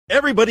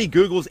Everybody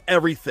Googles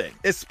everything,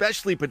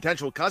 especially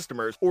potential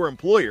customers or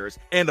employers,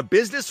 and a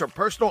business or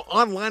personal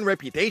online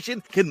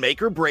reputation can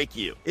make or break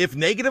you. If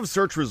negative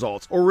search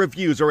results or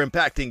reviews are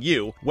impacting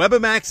you,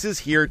 Webamax is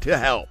here to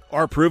help.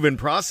 Our proven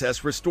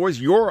process restores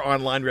your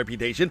online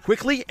reputation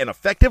quickly and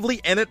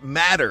effectively, and it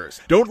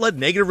matters. Don't let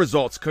negative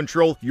results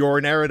control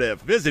your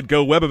narrative. Visit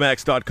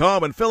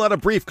GoWebamax.com and fill out a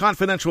brief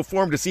confidential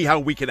form to see how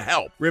we can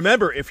help.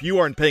 Remember, if you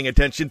aren't paying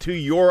attention to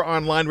your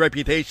online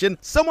reputation,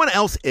 someone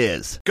else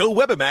is.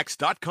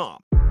 GoWebamax.com.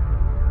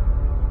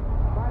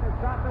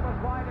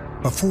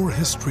 Before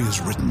history is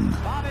written,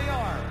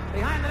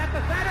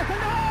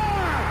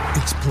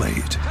 it's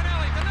played.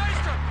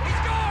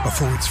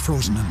 Before it's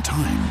frozen in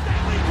time,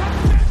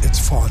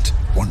 it's fought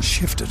one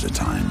shift at a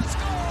time.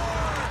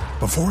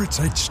 Before it's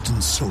etched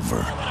in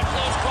silver,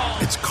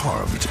 it's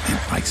carved in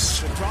ice.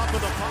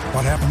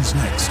 What happens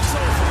next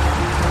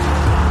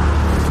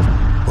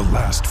will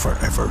last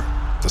forever.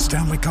 The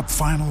Stanley Cup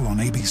Final on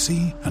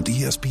ABC and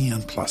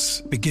ESPN Plus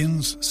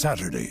begins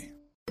Saturday.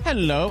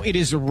 Hello, it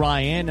is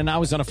Ryan, and I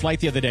was on a flight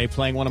the other day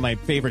playing one of my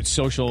favorite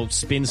social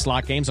spin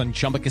slot games on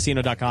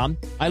ChumbaCasino.com.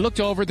 I looked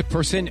over at the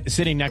person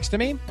sitting next to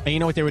me, and you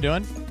know what they were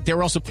doing? They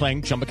were also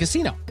playing Chumba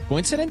Casino.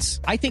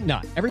 Coincidence? I think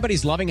not.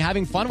 Everybody's loving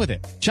having fun with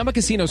it. Chumba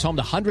Casino is home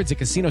to hundreds of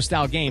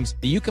casino-style games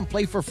that you can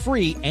play for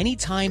free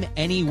anytime,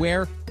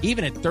 anywhere,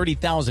 even at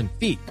 30,000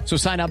 feet. So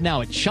sign up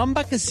now at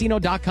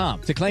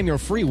ChumbaCasino.com to claim your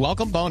free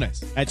welcome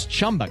bonus. That's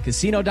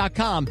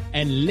ChumbaCasino.com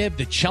and live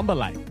the Chumba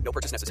life. No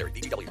purchase necessary.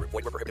 VGW. Void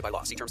where prohibited by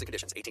law. See terms and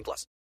conditions.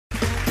 18+.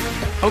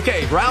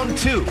 Okay, round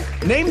two.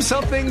 Name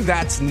something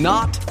that's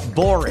not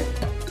boring.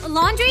 A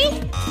laundry?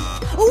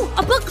 Ooh,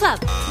 a book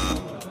club.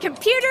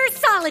 Computer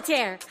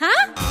solitaire,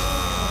 huh?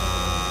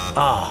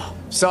 Ah,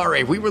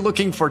 sorry. We were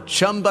looking for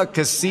Chumba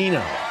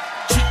Casino.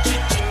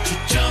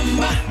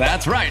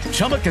 That's right.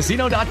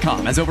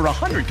 ChumbaCasino.com has over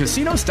 100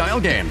 casino-style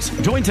games.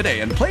 Join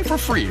today and play for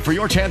free for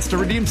your chance to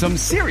redeem some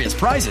serious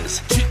prizes.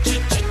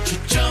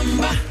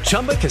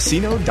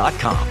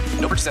 ChumbaCasino.com.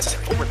 No purchase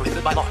necessary. Void where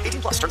prohibited by law.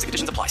 18+. Terms and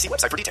conditions apply. See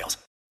website for details.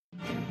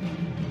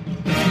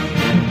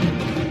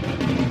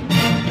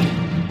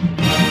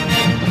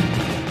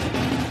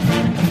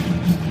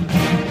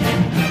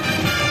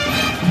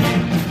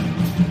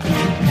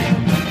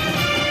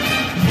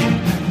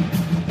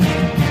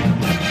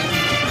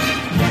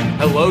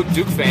 Hello,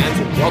 Duke fans,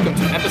 and welcome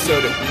to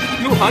episode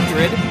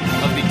 200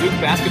 of the Duke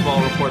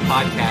Basketball Report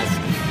podcast.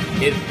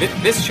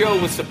 This show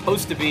was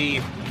supposed to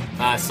be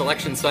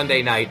Selection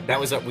Sunday night. That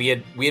was we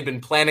had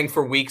been planning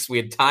for weeks. We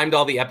had timed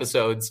all the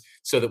episodes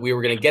so that we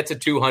were going to get to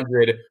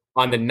 200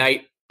 on the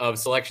night of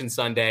Selection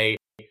Sunday.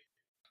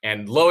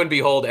 And lo and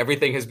behold,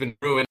 everything has been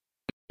ruined,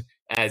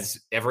 as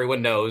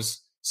everyone knows.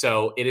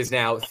 So it is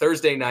now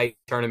Thursday night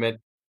tournament.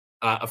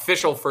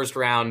 Official first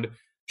round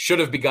should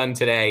have begun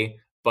today,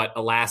 but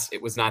alas,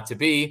 it was not to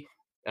be.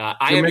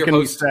 I am your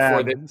host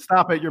for this.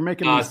 Stop it! You're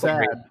making me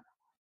sad.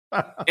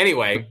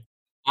 Anyway,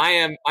 I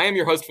am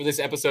your host for this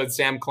episode,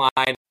 Sam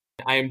Klein.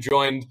 I am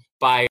joined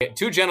by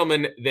two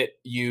gentlemen that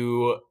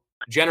you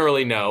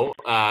generally know.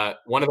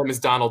 One of them is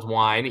Donald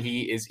Wine.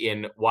 He is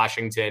in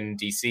Washington,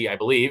 D.C., I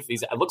believe.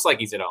 It looks like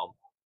he's at home.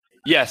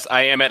 Yes,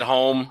 I am at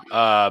home.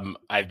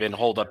 I've been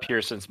holed up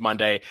here since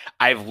Monday.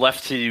 I've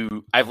left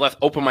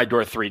open my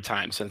door 3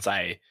 times since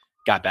I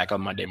got back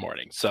on Monday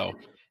morning. So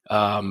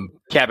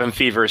cabin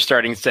fever is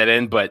starting to set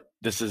in, but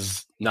this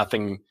is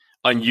nothing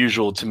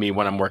unusual to me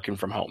when I'm working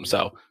from home.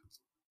 So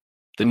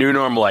the new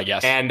normal, I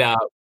guess. And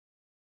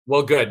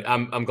well, good.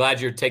 I'm glad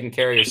you're taking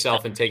care of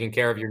yourself and taking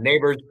care of your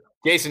neighbors.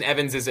 Jason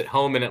Evans is at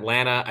home in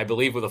Atlanta, I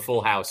believe, with a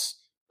full house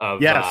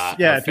of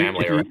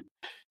family.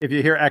 If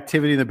you hear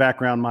activity in the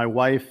background, my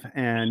wife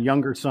and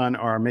younger son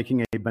are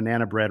making a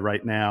banana bread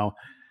right now.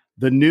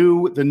 The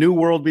new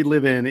world we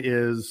live in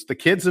is the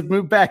kids have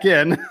moved back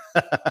in,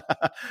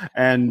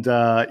 and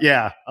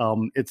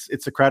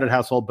it's a crowded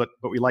household, but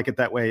we like it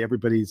that way.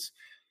 Everybody's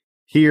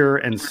here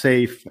and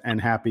safe and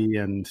happy,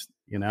 and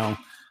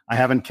I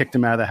haven't kicked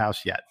him out of the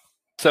house yet.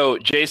 So,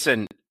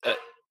 Jason,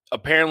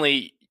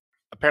 apparently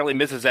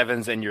Mrs.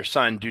 Evans and your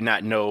son do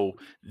not know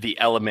the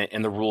element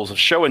and the rules of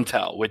show and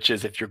tell, which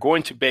is if you're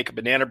going to bake a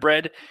banana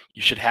bread,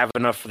 you should have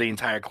enough for the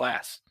entire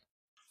class.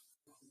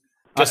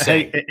 Just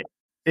saying. Hey,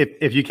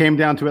 if you came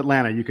down to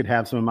Atlanta, you could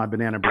have some of my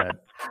banana bread.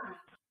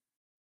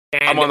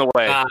 And, I'm on the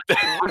way. I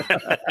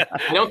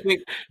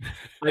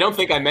don't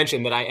think I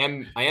mentioned that I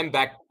am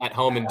back at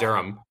home in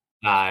Durham,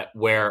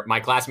 where my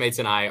classmates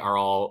and I are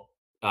all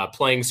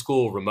playing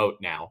school remote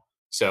now.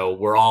 So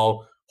we're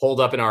all holed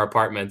up in our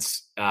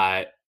apartments,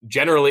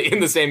 generally in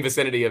the same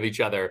vicinity of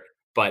each other,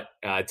 but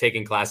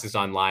taking classes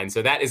online.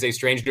 So that is a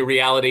strange new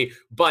reality.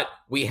 But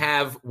we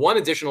have one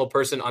additional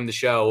person on the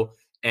show.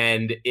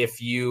 And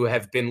if you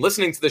have been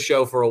listening to the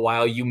show for a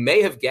while, you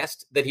may have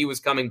guessed that he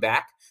was coming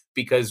back,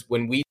 because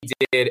when we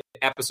did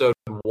episode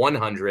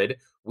 100,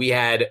 we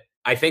had,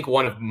 I think,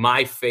 one of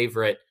my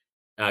favorite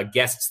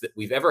guests that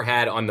we've ever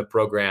had on the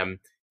program.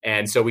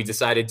 And so we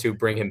decided to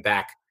bring him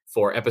back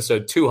for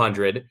episode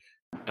 200.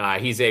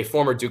 He's a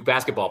former Duke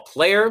basketball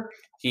player.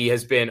 He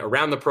has been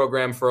around the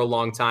program for a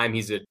long time.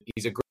 He's a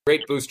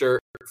great booster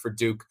for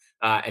Duke,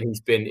 and he's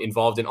been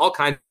involved in all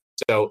kinds.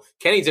 So,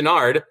 Kenny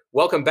Dennard,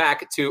 welcome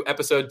back to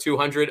episode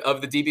 200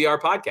 of the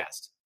DBR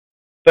podcast.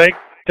 Thank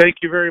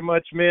you very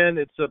much, man.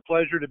 It's a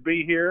pleasure to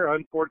be here.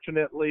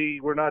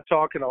 Unfortunately, we're not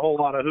talking a whole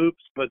lot of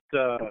hoops, but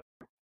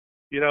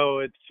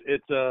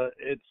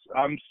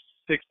I'm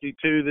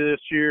 62 this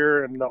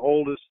year and the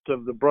oldest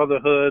of the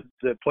brotherhood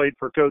that played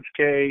for Coach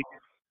K.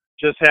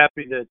 Just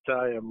happy that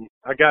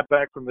I got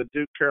back from the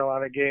Duke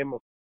Carolina game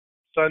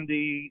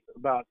Sunday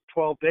about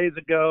 12 days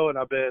ago, and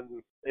I've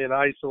been in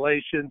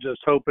isolation, just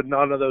hoping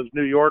none of those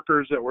New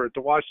Yorkers that were at the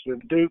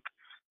Washington Duke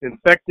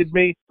infected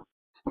me.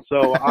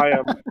 So I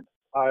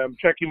am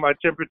checking my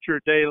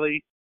temperature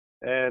daily,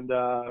 and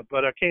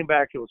but I came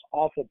back, it was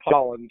awful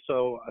pollen,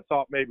 so I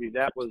thought maybe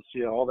that was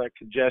all that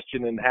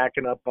congestion and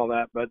hacking up all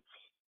that, but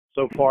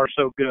so far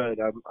so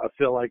good. I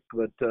feel like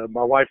that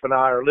my wife and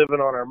I are living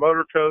on our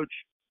motor coach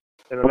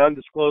in an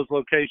undisclosed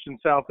location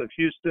south of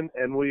Houston,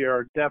 and we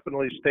are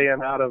definitely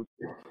staying out of.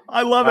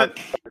 I love it.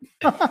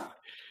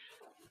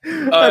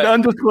 An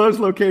undisclosed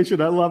location.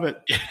 I love it.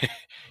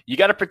 You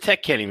got to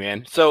protect Kenny,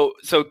 man. So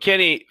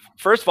Kenny,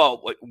 first of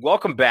all,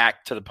 welcome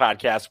back to the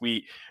podcast.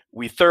 We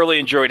thoroughly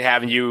enjoyed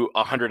having you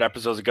 100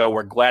 episodes ago.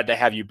 We're glad to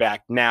have you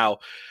back now.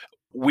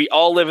 We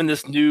all live in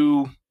this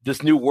new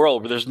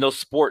world where there's no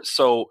sports.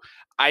 So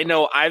I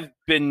know I've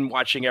been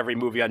watching every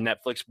movie on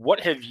Netflix. What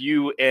have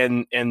you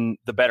and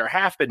the better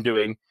half been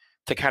doing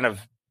to kind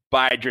of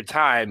bide your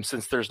time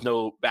since there's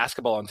no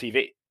basketball on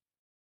TV?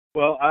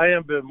 Well, I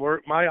have been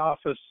my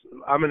office,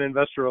 I'm an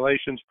investor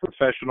relations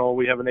professional.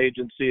 We have an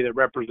agency that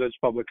represents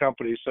public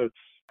companies. So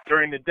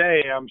during the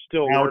day, I'm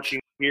still working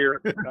here.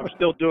 I'm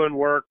still doing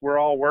work. We're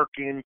all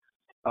working.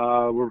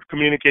 We're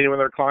communicating with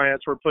our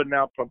clients. I put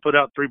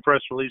out 3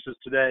 press releases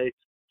today.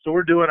 So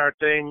we're doing our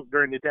thing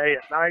during the day.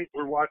 At night,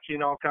 we're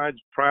watching all kinds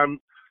of Prime.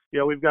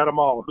 We've got them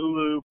all.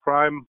 Hulu,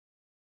 Prime,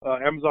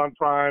 Amazon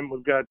Prime.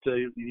 We've got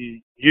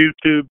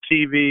YouTube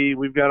TV.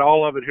 We've got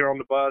all of it here on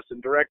the bus,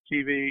 and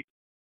DirecTV.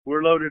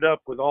 We're loaded up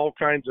with all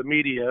kinds of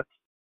media.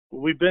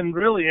 We've been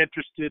really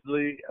interested.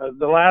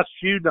 The last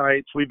few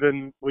nights, we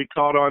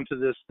caught on to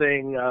this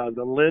thing,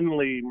 the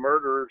Lindley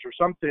Murders or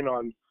something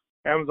on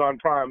Amazon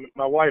Prime.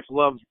 My wife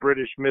loves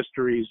British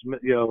mysteries,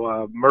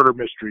 murder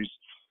mysteries.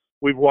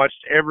 We've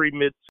watched every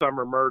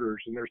Midsummer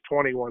Murders, and there's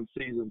 21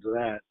 seasons of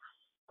that.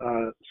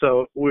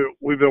 So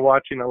we've been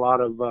watching a lot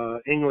of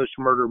English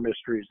murder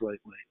mysteries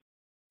lately.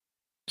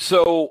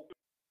 So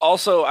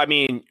also, I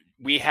mean,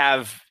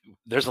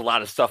 there's a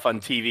lot of stuff on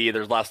TV.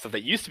 There's a lot of stuff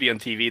that used to be on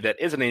TV that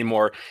isn't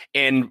anymore.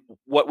 And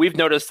what we've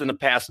noticed in the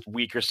past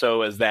week or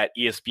so is that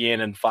ESPN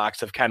and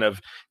Fox have kind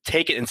of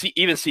taken, and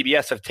even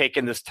CBS have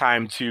taken this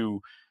time to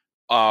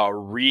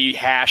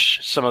rehash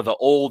some of the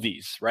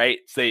oldies, right?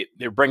 So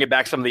they're bringing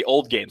back some of the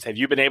old games. Have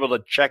you been able to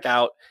check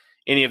out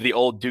any of the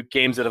old Duke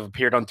games that have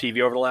appeared on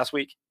TV over the last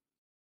week?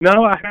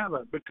 No, I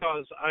haven't,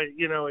 because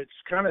it's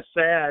kind of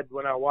sad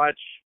when I watch,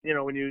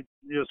 when you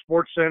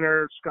Sports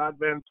Center, Scott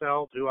Van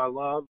Pelt, who I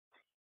love,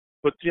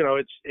 but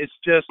there's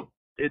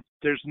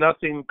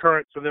nothing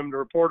current for them to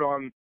report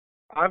on.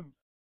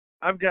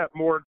 I've got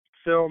more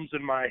films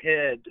in my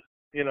head,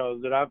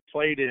 that I've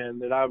played in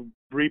that I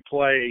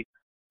replay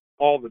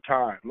all the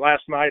time.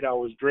 Last night I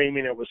was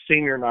dreaming it was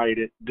senior night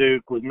at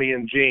Duke with me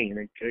and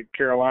Gene at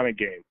Carolina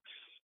game.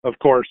 Of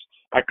course,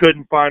 I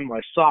couldn't find my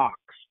socks,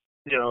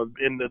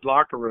 in the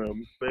locker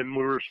room, and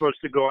we were supposed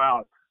to go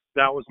out.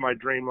 That was my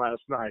dream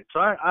last night. So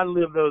I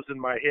live those in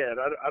my head.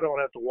 I don't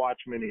have to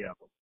watch many of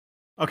them.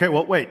 Okay,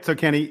 well, wait. So,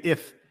 Kenny,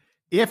 if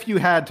you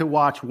had to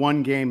watch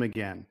one game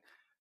again,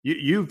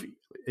 you've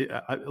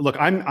look.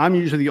 I'm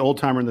usually the old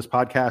timer in this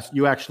podcast.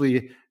 You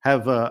actually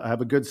have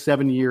a good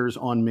 7 years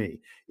on me.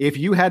 If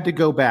you had to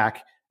go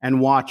back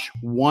and watch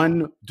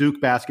one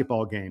Duke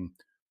basketball game,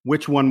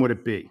 which one would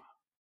it be?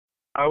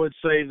 I would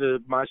say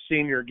my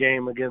senior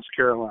game against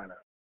Carolina.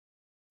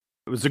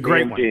 It was a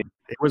great one.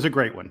 It was a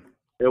great one.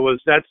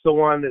 That's the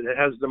one that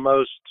has the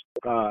most,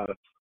 that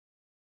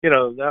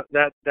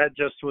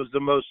just was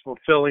the most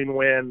fulfilling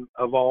win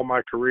of all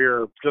my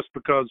career, just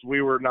because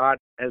we were not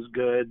as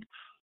good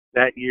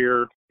that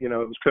year. It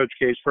was Coach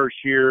K's first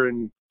year,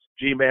 and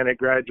G-Man had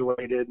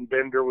graduated, and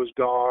Bender was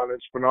gone,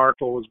 and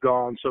Spinarkle was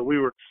gone. So we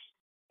were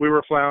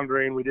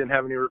floundering. We didn't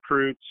have any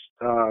recruits.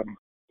 And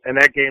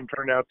that game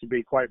turned out to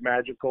be quite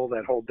magical.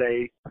 That whole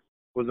day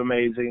was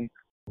amazing.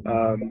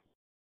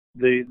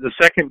 The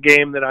second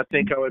game that I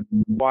think I would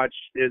watch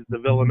is the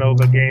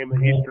Villanova game, the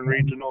Eastern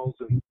Regionals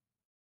in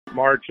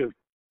March of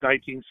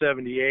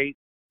 1978.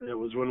 It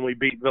was when we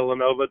beat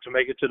Villanova to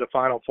make it to the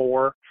Final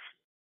Four.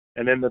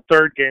 And then the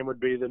third game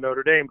would be the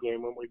Notre Dame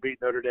game when we beat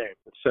Notre Dame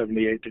in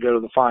 78 to go to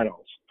the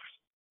finals.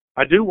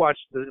 I do watch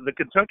the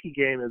Kentucky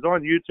game is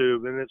on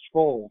YouTube in its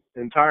full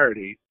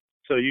entirety,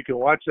 so you can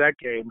watch that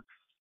game.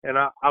 And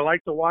I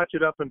like to watch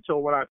it up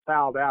until when I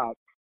fouled out.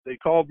 They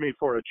called me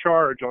for a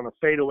charge on a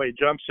fadeaway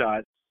jump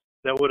shot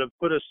that would have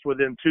put us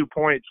within 2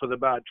 points with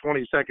about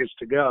 20 seconds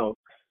to go.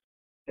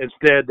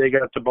 Instead, they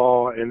got the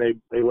ball and they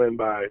win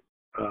by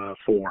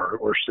 4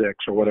 or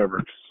 6 or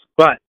whatever.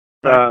 But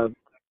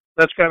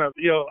that's kind of,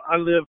 I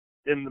lived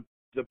in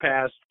the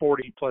past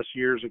 40 plus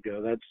years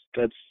ago.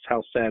 That's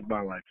how sad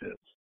my life is.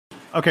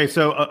 Okay,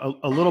 so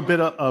a little bit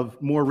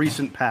of more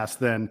recent past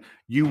then.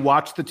 You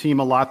watched the team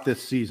a lot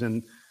this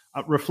season.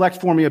 Reflect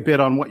for me a bit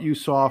on what you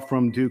saw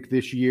from Duke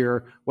this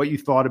year, what you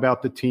thought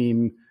about the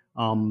team,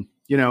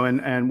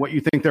 and what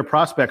you think their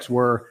prospects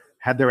were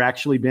had there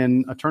actually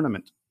been a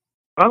tournament.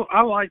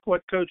 I like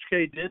what Coach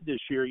K did this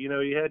year. You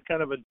had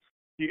kind of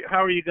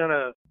how are you going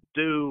to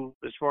do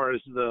as far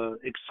as the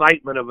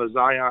excitement of a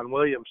Zion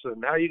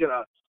Williamson? How are you going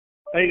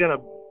to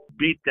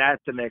beat that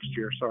the next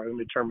year? Sorry, let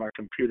me turn my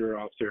computer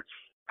off there.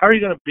 How are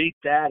you going to beat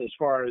that as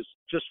far as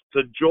just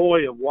the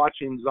joy of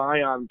watching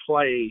Zion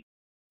play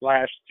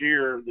last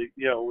year?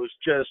 Was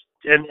just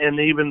and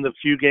even the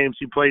few games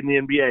he played in the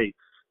NBA,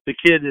 the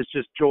kid is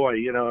just joy.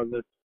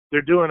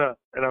 They're doing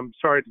and I'm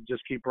sorry to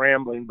just keep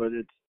rambling, but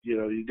it's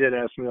you did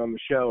ask me on the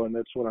show, and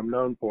that's what I'm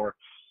known for.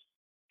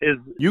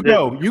 You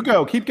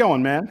go, keep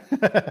going, man. We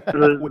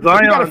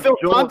got to fill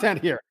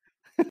content here.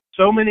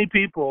 So many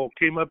people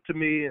came up to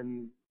me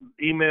and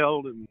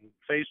emailed and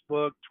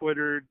Facebook,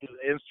 Twitter,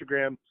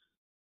 Instagram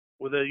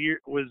with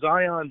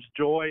Zion's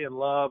joy and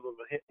love of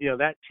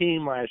that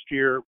team last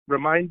year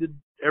reminded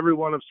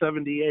everyone of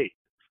 '78.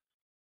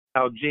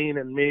 How Gene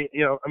and me,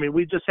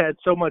 we just had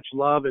so much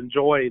love and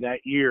joy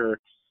that year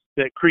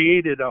that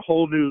created a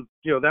whole new.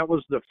 That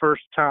was the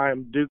first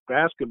time Duke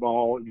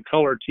basketball and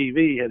color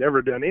TV had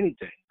ever done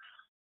anything,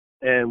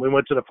 and we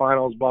went to the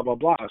finals. Blah blah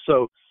blah.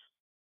 So.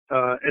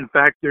 In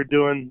fact,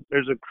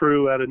 there's a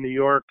crew out of New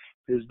York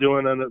is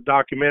doing a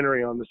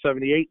documentary on the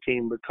 '78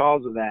 team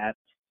because of that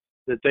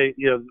they,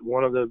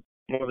 one of the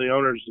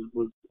owners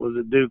was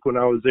at Duke when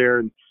I was there,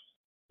 and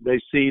they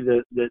see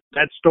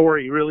that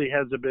story really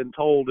hasn't been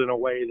told in a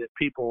way that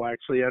people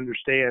actually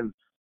understand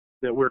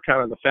that we're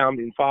kind of the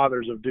founding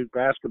fathers of Duke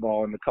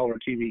basketball in the color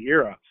TV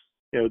era.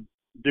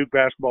 Duke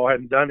basketball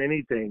hadn't done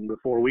anything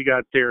before we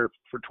got there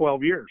for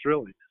 12 years,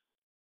 really.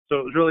 So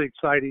it was really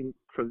exciting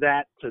for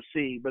that to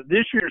see. But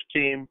this year's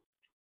team,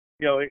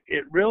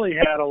 it really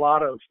had a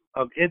lot of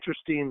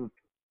interesting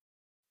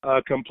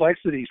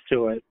complexities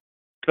to it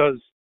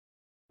because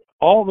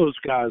all those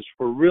guys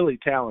were really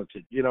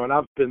talented, and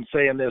I've been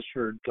saying this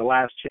for the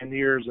last 10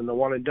 years in the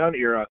one and done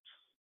era,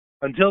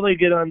 until they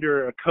get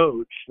under a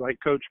coach like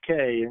Coach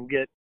K and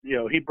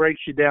he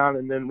breaks you down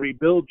and then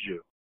rebuilds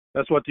you.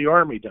 That's what the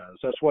Army does.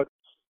 That's what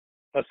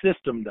a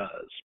system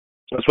does.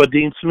 That's what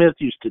Dean Smith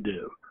used to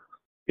do.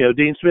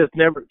 Dean Smith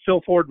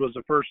Phil Ford was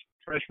the first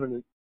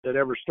freshman that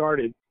ever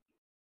started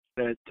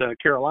at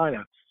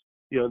Carolina.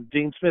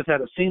 Dean Smith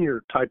had a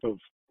senior type of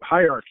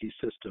hierarchy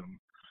system.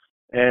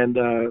 And,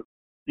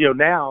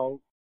 now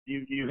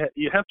you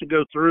have to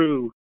go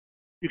through,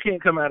 you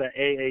can't come out of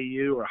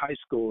AAU or high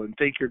school and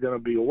think you're going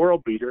to be a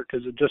world beater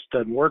because it just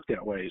doesn't work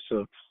that way.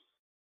 So,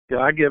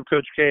 I give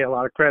Coach K a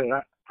lot of credit.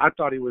 I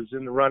thought he was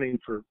in the running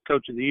for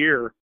Coach of the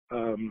Year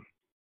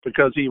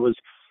because he was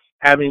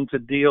having to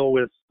deal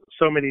with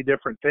so many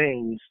different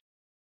things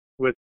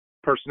with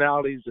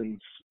personalities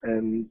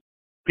and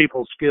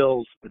people's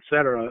skills, et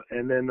cetera.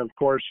 And then, of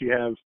course, you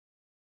have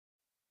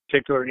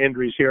particular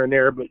injuries here and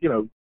there. But,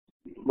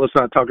 let's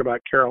not talk about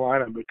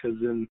Carolina because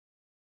then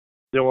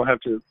we'll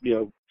have to,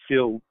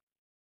 feel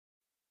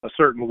a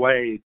certain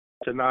way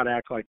to not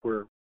act like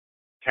we're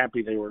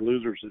happy they were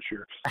losers this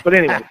year. But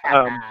anyway,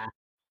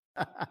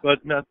 but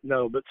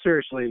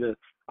seriously,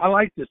 I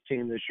like this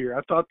team this year.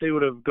 I thought they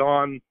would have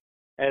gone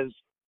as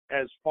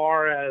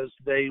far as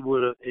they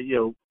would have,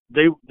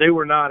 they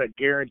were not a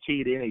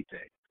guaranteed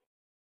anything.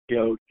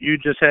 You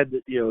just had,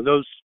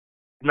 those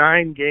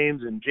 9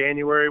 games in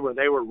January where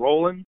they were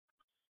rolling.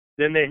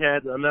 Then they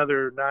had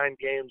another 9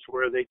 games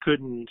where they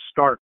couldn't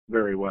start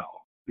very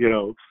well,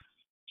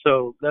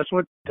 So that's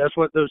what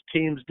those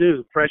teams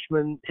do.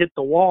 Freshmen hit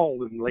the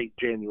wall in late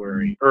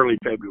January, early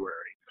February.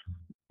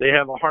 They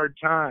have a hard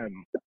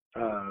time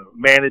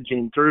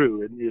managing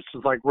through. And it's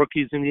just like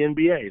rookies in the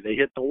NBA. They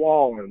hit the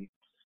wall in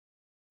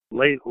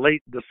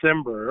late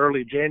December,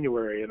 early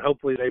January, and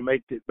hopefully they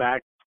make it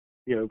back,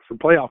 for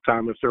playoff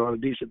time if they're on a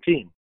decent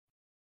team.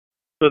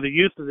 So the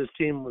youth of this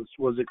team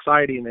was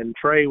exciting, and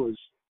Trey was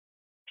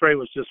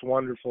just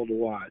wonderful to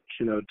watch.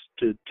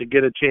 To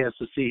get a chance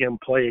to see him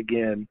play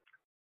again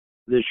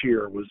this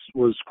year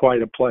was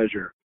quite a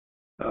pleasure.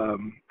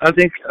 I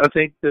think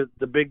that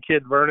the big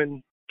kid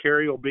Vernon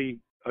Carey will be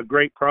a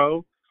great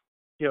pro.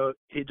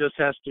 He just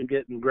has to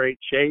get in great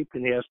shape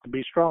and he has to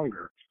be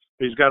stronger.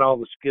 He's got all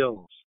the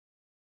skills.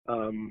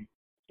 Who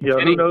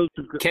knows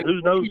who's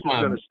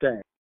going to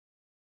stay?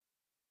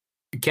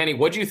 Kenny,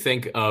 what do you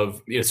think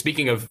of,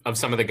 speaking of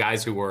some of the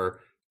guys who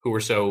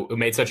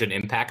made such an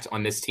impact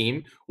on this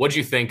team? What do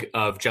you think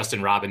of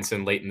Justin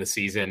Robinson late in the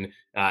season,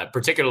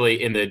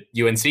 particularly in the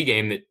UNC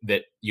game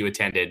that you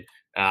attended?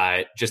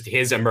 Just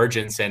his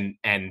emergence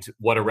and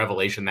what a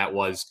revelation that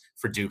was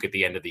for Duke at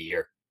the end of the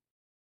year.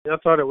 I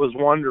thought it was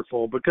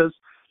wonderful because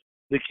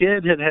the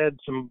kid had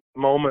some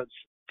moments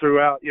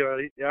throughout.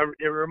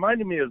 It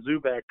reminded me of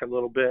Zubac a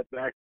little bit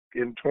back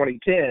in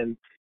 2010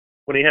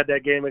 when he had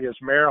that game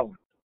against Maryland.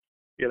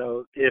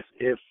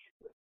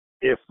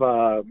 if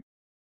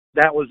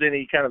that was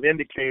any kind of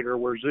indicator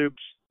where Zoops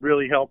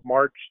really helped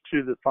march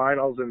to the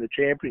finals and the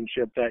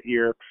championship that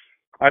year,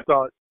 I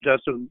thought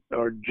Justin,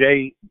 or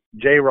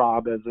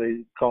J-Rob as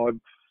they call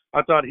him,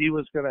 I thought he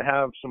was going to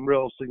have some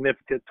real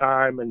significant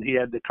time, and he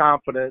had the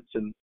confidence.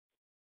 And,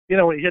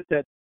 when he hit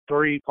that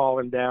three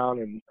falling down,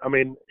 and I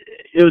mean,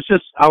 it was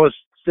just, I was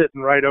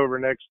sitting right over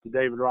next to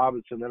David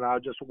Robinson, and I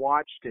just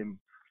watched him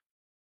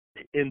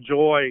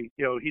enjoy.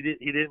 He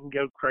didn't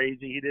go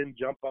crazy. He didn't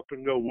jump up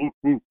and go whoop,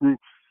 whoop, whoop.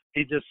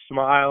 He just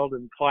smiled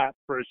and clapped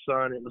for his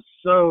son. It was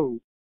so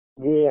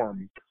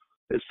warm.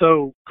 It's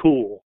so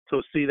cool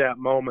to see that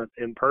moment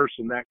in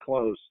person that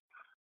close.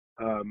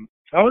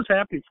 I was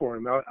happy for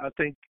him. I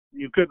think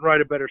you couldn't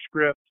write a better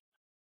script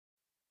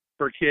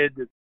for a kid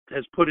that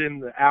has put in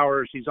the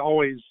hours. He's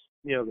always,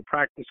 the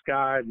practice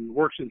guy and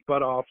works his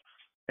butt off,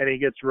 and he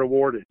gets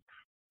rewarded.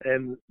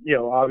 And,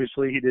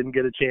 obviously he didn't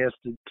get a chance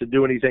to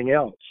do anything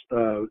else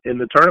in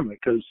the tournament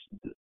because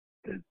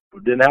it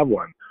didn't have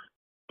one.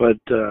 But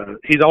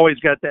he's always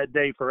got that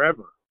day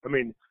forever. I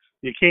mean,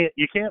 you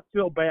can't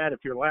feel bad if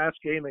your last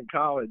game in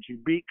college, you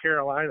beat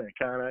Carolina,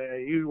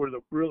 you were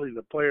really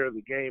the player of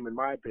the game, in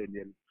my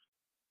opinion.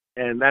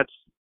 And that's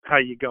how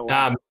you go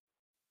on.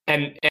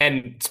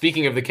 And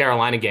speaking of the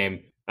Carolina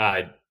game,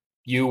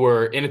 you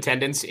were in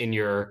attendance in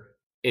your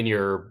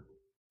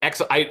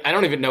I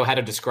don't even know how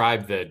to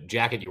describe the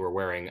jacket you were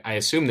wearing. I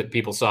assume that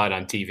people saw it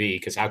on TV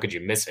because how could you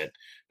miss it?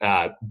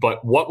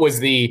 But what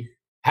was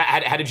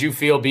how did you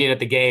feel being at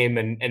the game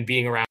and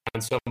being around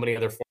so many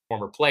other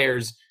former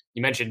players?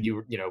 You mentioned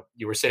you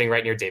were sitting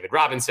right near David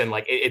Robinson.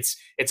 Like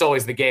it's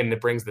always the game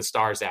that brings the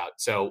stars out.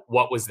 So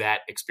what was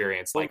that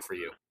experience like for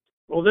you?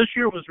 Well, this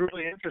year was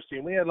really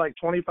interesting. We had like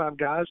 25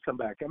 guys come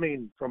back. I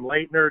mean, from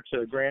Leitner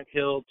to Grant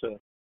Hill to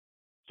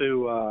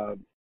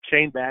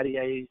Shane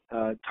Battier,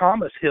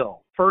 Thomas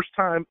Hill, first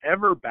time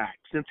ever back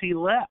since he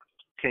left,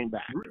 came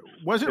back.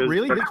 Was it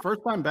really his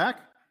first time back?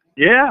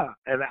 Yeah,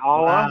 and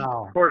Allah,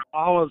 wow. Of course,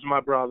 Allah's my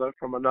brother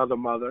from another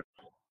mother.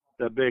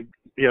 The big,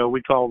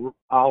 we call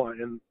Allah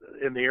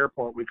in the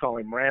airport, we call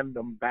him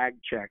random bag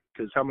check,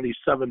 because how many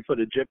 7-foot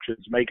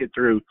Egyptians make it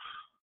through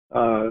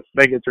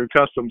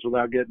customs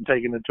without getting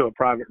taken into a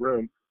private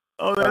room?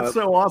 Oh, that's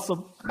so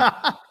awesome.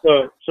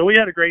 So we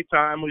had a great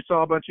time. We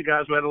saw a bunch of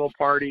guys. We had a little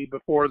party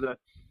before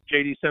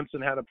J.D.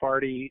 Simpson had a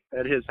party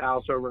at his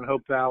house over in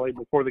Hope Valley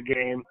before the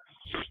game.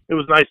 It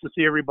was nice to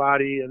see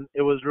everybody, and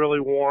it was really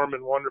warm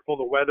and wonderful.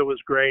 The weather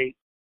was great.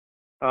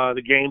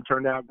 The game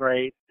turned out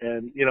great.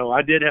 And,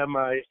 I did have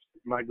my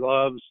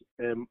gloves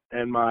and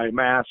my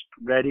mask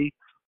ready,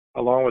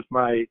 along with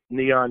my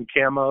neon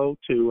camo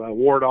to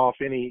ward off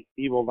any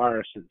evil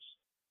viruses.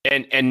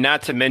 And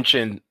not to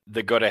mention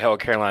the the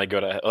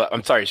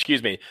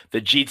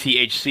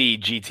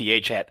GTHC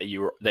GTH hat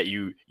that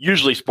you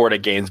usually sport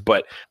at games,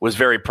 but was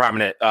very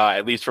prominent,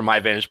 at least from my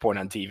vantage point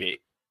on TV.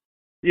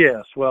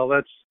 Yes, well,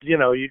 that's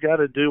you got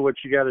to do what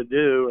you got to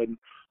do, and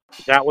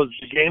that was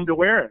the game to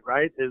wear it.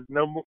 Right? There's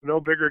no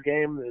bigger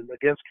game than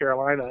against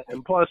Carolina,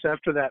 and plus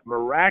after that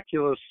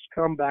miraculous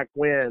comeback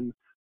win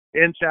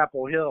in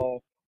Chapel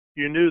Hill,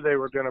 you knew they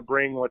were going to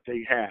bring what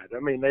they had. I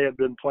mean, they had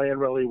been playing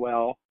really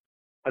well.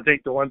 I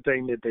think the one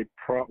thing that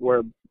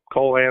where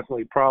Cole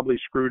Anthony probably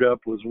screwed up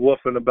was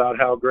woofing about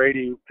how great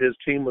his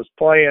team was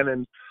playing,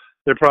 and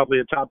they're probably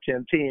a top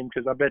 10 team,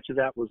 because I bet you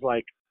that was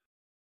like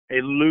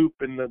a loop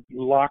in the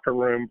locker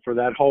room for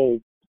that whole.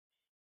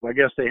 I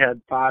guess they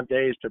had 5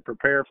 days to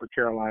prepare for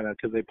Carolina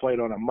because they played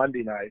on a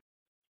Monday night.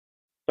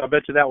 So I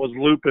bet you that was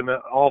looping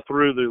all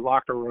through the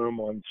locker room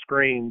on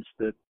screens.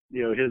 That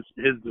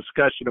his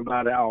discussion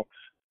about how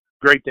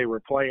great they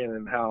were playing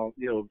and how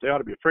they ought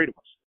to be afraid of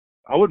us.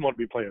 I wouldn't want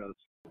to be playing us.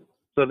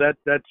 So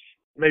that's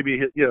maybe,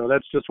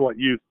 that's just what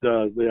youth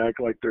does. They act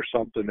like there's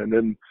something, and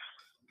then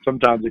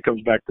sometimes it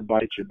comes back to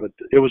bite you. But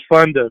it was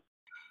fun to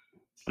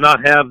not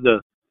have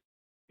the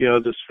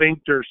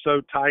sphincter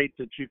so tight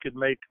that you could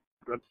make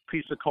a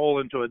piece of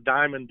coal into a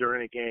diamond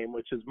during a game,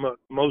 which is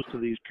most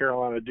of these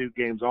Carolina Duke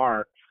games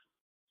are.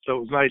 So it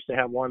was nice to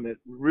have one that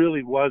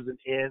really wasn't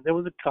in. There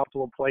was a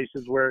couple of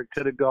places where it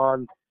could have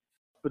gone,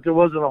 but there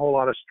wasn't a whole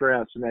lot of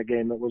stress in that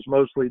game. It was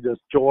mostly just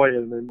joy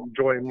and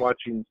enjoying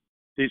watching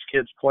these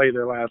kids play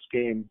their last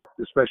game,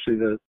 especially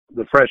the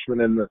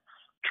freshmen and the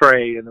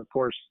Trey, and of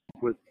course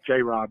with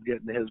J-Rob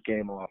getting his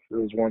game off. It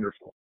was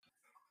wonderful.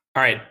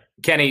 All right,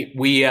 Kenny,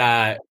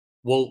 we'll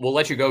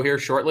let you go here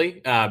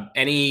shortly.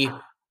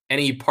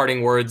 Any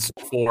parting words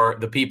for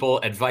the people?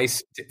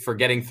 Advice for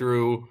getting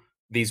through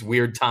these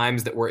weird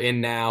times that we're in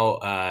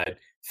now?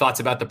 Thoughts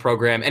about the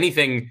program?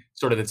 Anything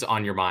sort of that's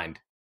on your mind?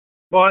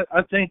 Well,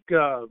 I think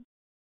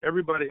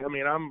everybody. I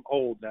mean, I'm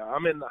old now.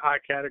 I'm in the high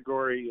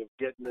category of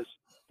getting this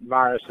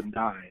virus and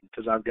dying,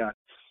 because I've got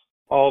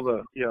all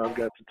the, I've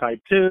got the type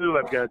 2,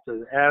 I've got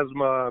the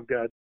asthma, I've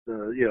got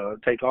the,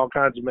 take all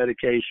kinds of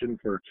medication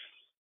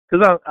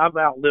because I've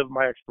outlived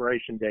my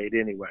expiration date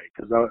anyway,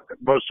 because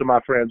most of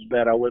my friends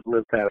bet I wouldn't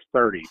live past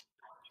 30.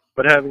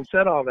 But having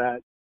said all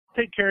that,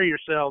 take care of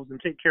yourselves and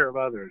take care of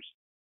others.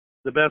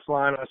 the best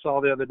line I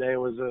saw the other day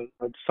was a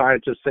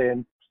scientist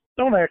saying,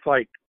 don't act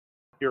like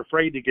you're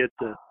afraid to get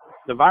the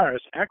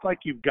virus. Act like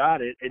you've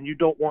got it and you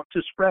don't want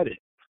to spread it.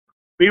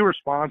 Be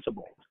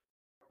responsible.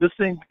 This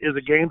thing is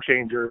a game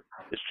changer.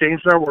 It's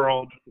changed our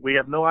world. We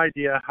have no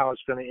idea how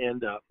it's going to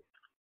end up.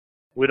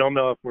 We don't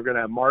know if we're going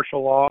to have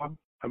martial law.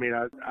 I mean,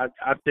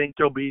 I think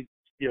there'll be,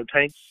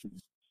 tanks,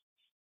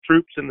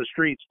 troops in the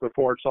streets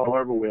before it's all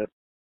over with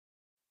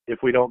if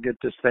we don't get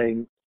this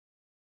thing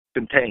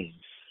contained.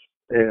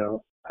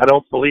 I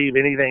don't believe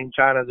anything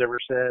China's ever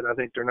said. I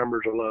think their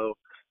numbers are low.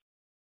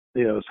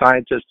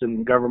 Scientists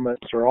and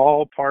governments are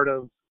all part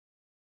of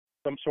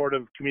some sort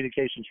of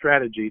communication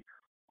strategy.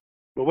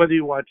 But whether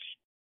you watch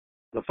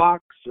the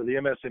Fox or the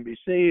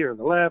MSNBC or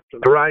the left or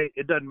the right,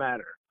 it doesn't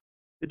matter.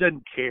 It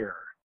doesn't care.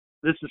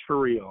 This is for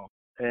real,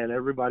 and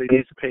everybody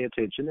needs to pay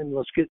attention, and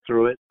let's get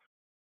through it.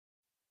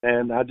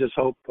 And I just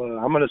hope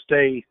I'm going to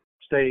stay.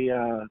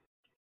 I'm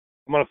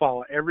going to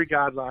follow every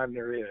guideline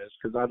there is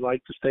because I'd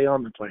like to stay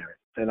on the planet,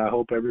 and I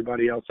hope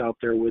everybody else out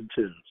there would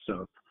too.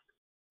 So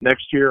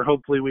next year,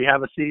 hopefully, we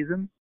have a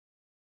season.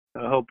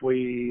 I hope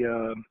we,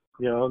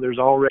 there's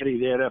already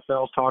the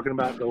NFL's talking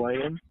about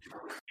delaying.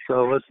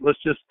 So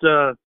let's just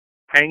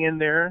hang in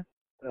there,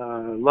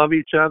 love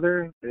each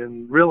other,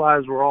 and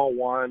realize we're all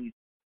one.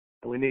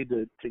 And we need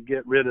to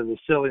get rid of the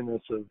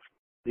silliness of,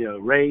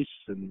 race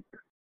and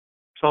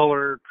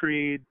color,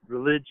 creed,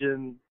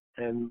 religion,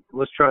 and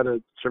let's try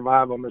to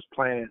survive on this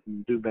planet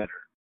and do better.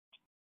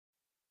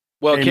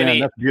 Well, Amen.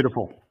 Kenny, that's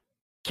beautiful.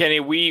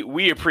 Kenny,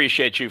 we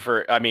appreciate you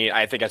for,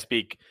 I think I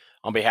speak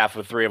on behalf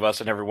of the three of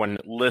us and everyone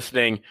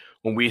listening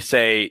when we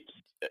say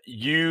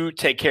you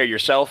take care of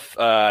yourself,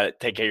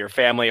 take care of your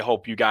family.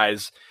 Hope you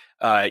guys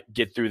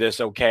get through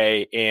this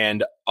okay.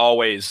 And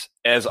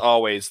as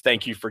always,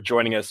 thank you for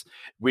joining us.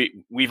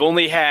 We've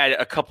only had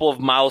a couple of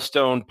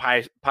milestone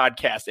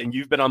podcasts, and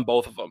you've been on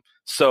both of them.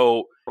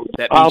 So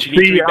that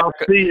means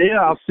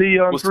I'll see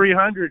you on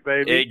 300,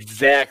 baby.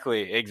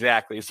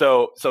 Exactly.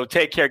 So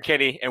take care,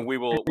 Kenny, and we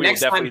will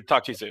definitely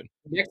talk to you soon.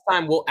 Next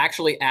time we'll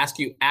actually ask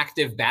you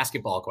active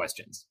basketball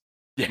questions.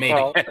 Maybe.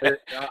 Well,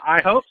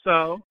 I hope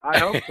so.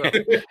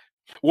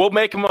 We'll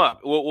make them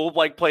up. We'll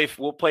play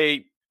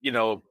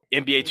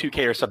NBA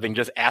 2K or something.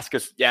 Just ask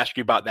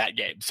you about that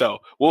game. So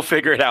we'll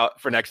figure it out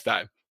for next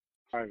time.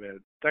 All right, man.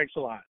 Thanks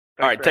a lot.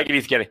 All right, take it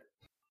easy, Kenny.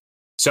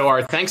 So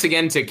our thanks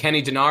again to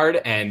Kenny Dennard,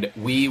 and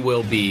we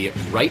will be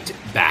right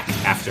back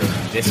after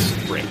this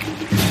break.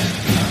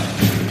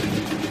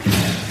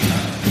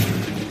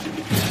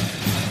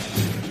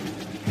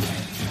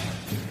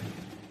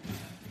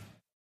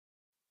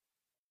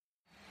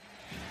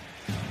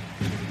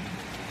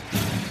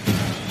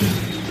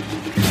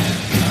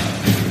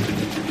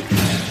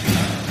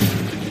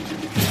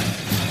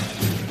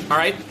 All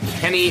right,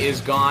 Kenny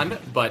is gone,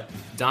 but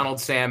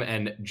Donald, Sam,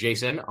 and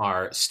Jason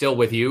are still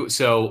with you.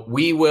 So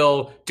we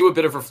will do a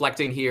bit of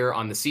reflecting here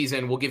on the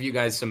season. We'll give you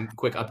guys some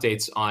quick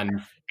updates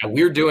on how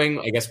we're doing.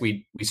 I guess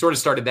we sort of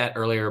started that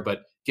earlier,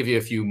 but give you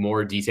a few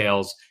more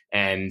details.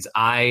 And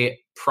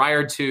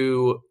prior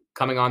to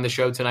coming on the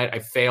show tonight, I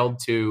failed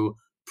to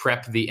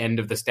prep the end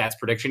of the stats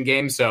prediction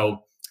game.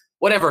 So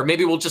whatever,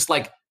 maybe we'll just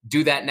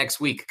do that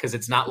next week because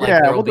it's not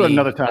like we'll do it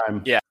another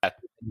time. Yeah.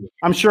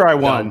 I'm sure I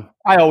won.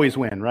 I always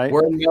win, right?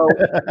 We're in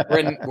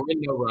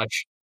no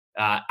rush.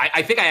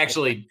 I think I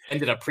actually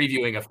ended up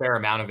previewing a fair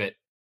amount of it,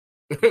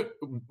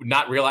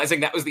 not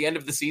realizing that was the end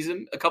of the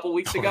season a couple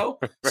weeks ago.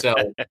 So,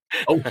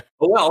 oh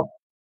well,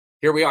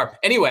 here we are.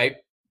 Anyway,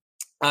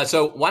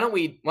 so why don't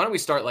we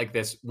start like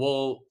this?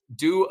 We'll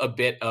do a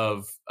bit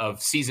of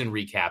season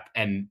recap,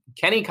 and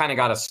Kenny kind of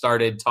got us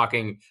started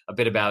talking a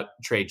bit about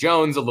Trey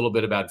Jones, a little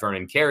bit about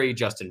Vernon Carey,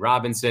 Justin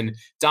Robinson.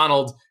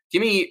 Donald,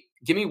 give me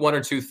one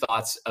or two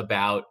thoughts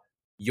about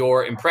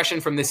your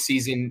impression from this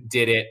season.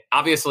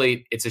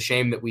 Obviously, it's a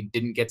shame that we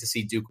didn't get to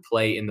see Duke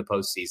play in the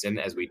postseason,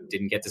 as we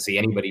didn't get to see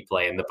anybody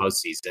play in the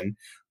postseason.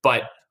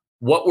 But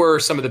what were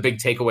some of the big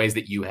takeaways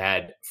that you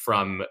had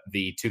from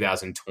the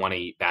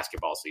 2020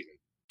 basketball season?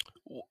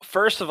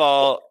 First of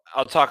all,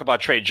 I'll talk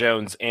about Trey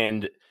Jones.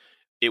 And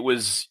it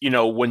was,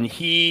 when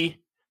he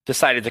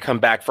decided to come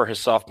back for his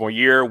sophomore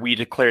year, we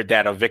declared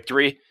that a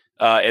victory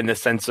in the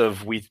sense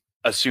of we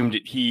assumed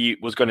that he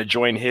was going to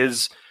join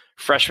his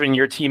freshman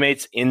year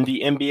teammates in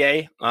the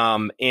NBA.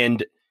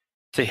 And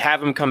to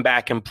have him come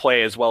back and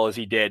play as well as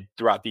he did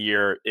throughout the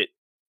year, it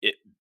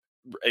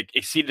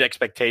exceeded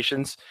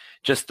expectations.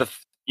 Just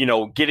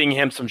getting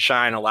him some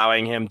shine,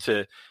 allowing him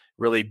to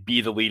really be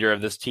the leader of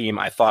this team,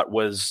 I thought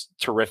was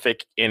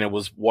terrific. And it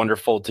was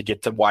wonderful to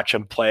get to watch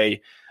him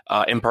play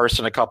in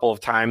person a couple of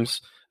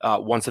times,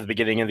 once at the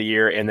beginning of the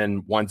year, and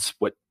then once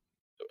what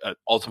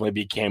ultimately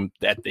became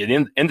at the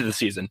end of the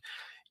season.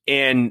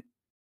 And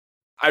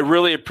I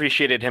really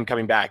appreciated him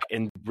coming back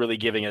and really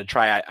giving it a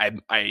try.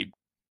 I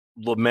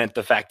lament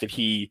the fact that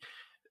he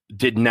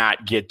did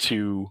not get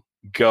to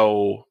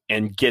go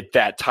and get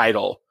that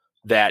title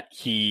that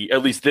he,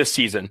 at least this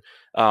season,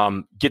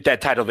 get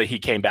that title that he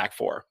came back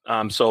for.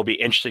 So it'll be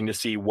interesting to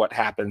see what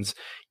happens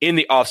in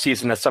the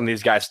offseason as some of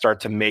these guys start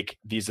to make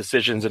these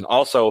decisions, and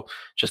also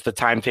just the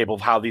timetable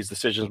of how these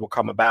decisions will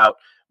come about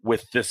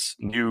with this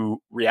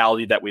new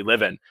reality that we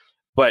live in.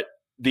 But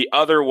the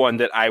other one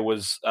that I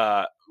was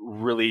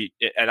really,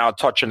 and I'll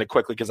touch on it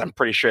quickly because I'm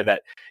pretty sure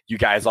that you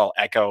guys all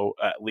echo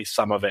at least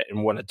some of it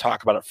and want to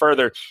talk about it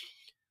further.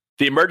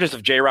 The emergence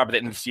of J-Rob at the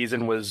end of the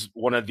season was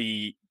one of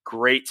the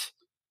great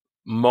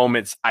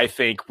moments I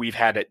think we've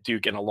had at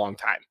Duke in a long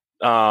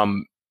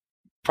time.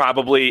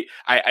 Probably,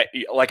 I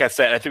like I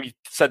said, I think we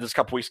said this a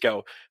couple weeks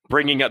ago,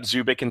 bringing up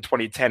Zubik in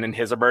 2010 and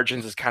his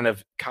emergence is kind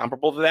of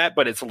comparable to that,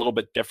 but it's a little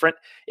bit different.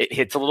 It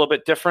hits a little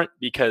bit different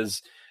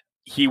because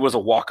he was a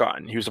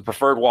walk-on. He was a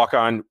preferred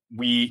walk-on.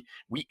 We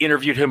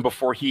interviewed him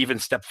before he even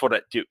stepped foot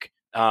at Duke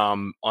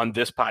on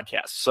this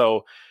podcast.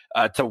 So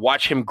to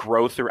watch him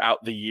grow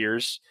throughout the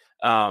years,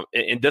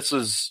 and this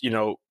is,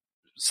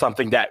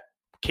 something that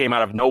came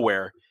out of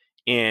nowhere.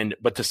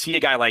 But to see a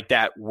guy like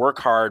that work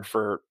hard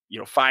for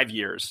 5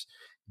 years,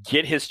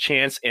 get his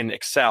chance and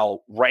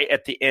excel right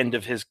at the end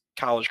of his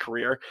college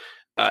career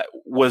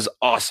was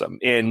awesome.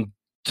 And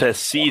to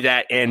see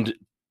that end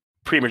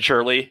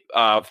prematurely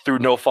through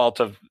no fault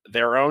of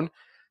their own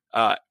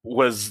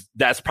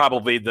that's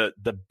probably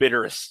the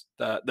bitterest,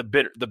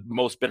 the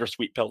most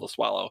bittersweet pill to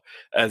swallow,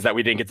 is that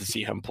we didn't get to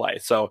see him play.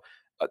 So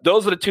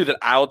those are the two that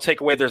I'll take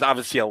away. There's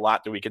obviously a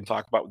lot that we can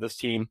talk about with this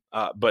team,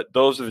 but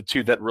those are the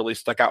two that really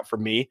stuck out for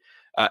me.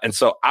 And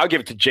so I'll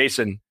give it to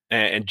Jason.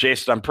 And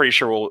Jason, I'm pretty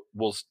sure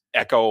will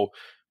echo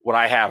what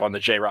I have on the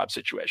J-Rob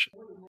situation.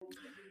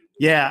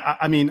 Yeah,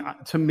 I mean,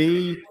 to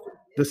me,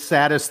 the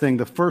saddest thing,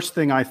 the first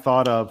thing I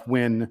thought of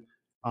when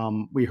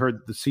we heard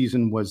the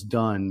season was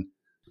done,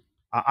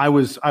 I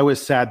was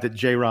sad that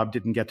J-Rob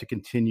didn't get to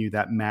continue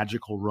that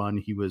magical run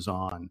he was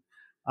on.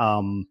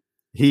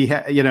 We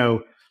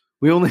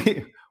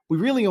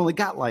really only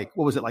got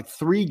like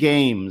 3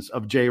 games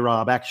of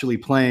J-Rob actually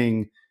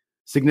playing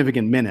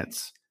significant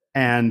minutes.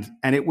 And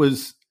it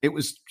was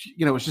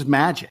just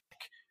magic.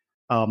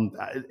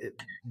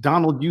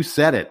 Donald, you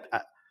said it.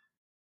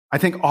 I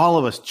think all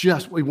of us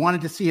we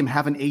wanted to see him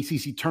have an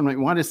ACC tournament.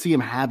 We wanted to see him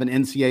have an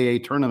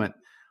NCAA tournament.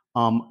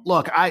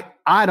 Look,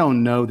 I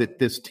don't know that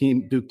this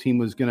Duke team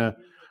was going to,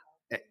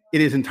 it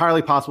is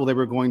entirely possible they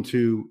were going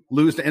to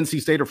lose to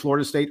NC State or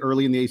Florida State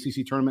early in the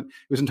ACC tournament.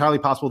 It was entirely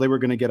possible they were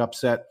going to get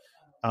upset,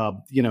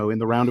 in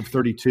the round of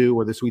 32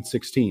 or the Sweet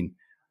 16.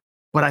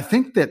 But I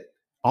think that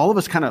all of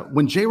us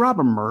when J-Rob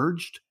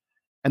emerged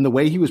and the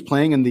way he was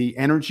playing and the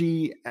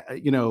energy,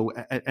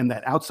 and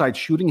that outside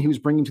shooting he was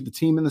bringing to the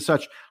team and the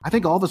such, I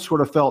think all of us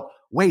sort of felt,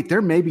 wait,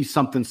 there may be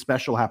something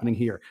special happening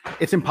here.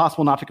 It's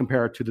impossible not to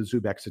compare it to the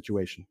Zubek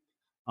situation.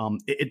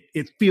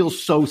 It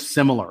feels so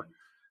similar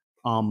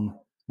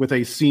with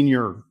a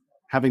senior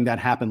having that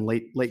happen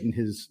late in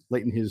his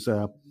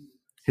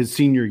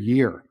senior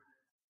year.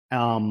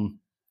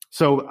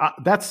 So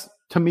that's,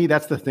 to me,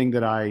 that's the thing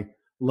that I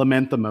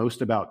lament the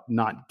most about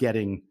not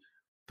getting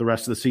the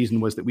rest of the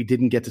season, was that we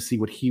didn't get to see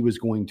what he was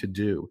going to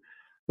do.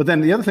 But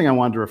then the other thing I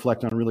wanted to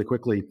reflect on really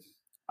quickly,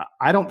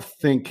 I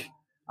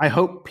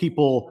hope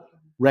people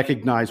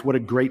recognize what a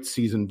great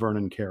season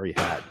Vernon Carey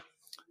had.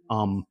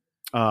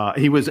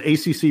 He was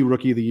ACC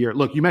Rookie of the Year.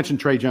 Look, you mentioned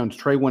Trey Jones.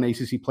 Trey won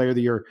ACC Player of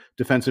the Year,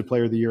 Defensive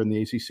Player of the Year in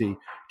the ACC.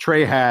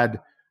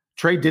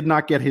 Trey did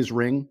not get his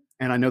ring,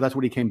 and I know that's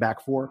what he came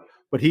back for,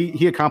 but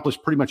he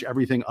accomplished pretty much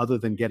everything other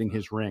than getting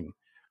his ring.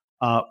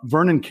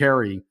 Vernon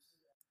Carey,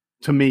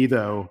 to me,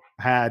 though,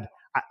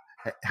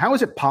 how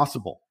is it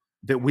possible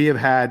that we have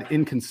had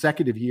in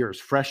consecutive years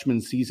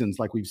freshman seasons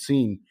like we've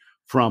seen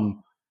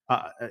from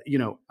all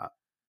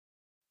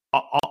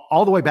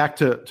the way back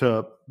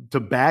to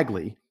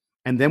Bagley,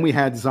 and then we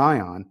had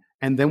Zion,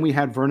 and then we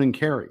had Vernon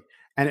Carey.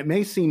 And it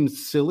may seem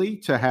silly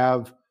to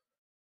have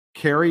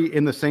Carey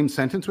in the same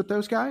sentence with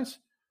those guys,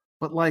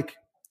 but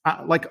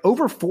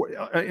over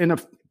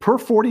per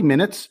 40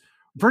 minutes,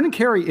 Vernon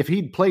Carey, if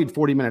he'd played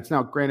 40 minutes,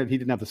 now granted he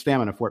didn't have the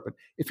stamina for it, but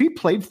if he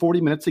played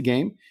 40 minutes a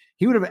game,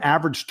 he would have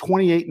averaged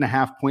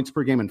 28.5 points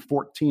per game and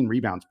 14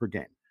 rebounds per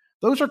game.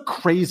 Those are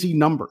crazy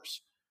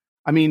numbers.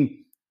 I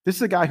mean, this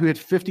is a guy who hit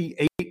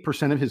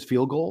 58% of his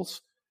field goals,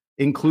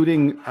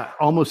 including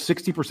almost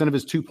 60% of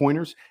his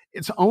 2-pointers.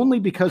 It's only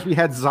because we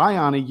had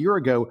Zion a year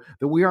ago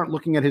that we aren't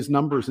looking at his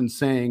numbers and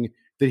saying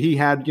that he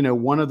had,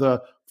 one of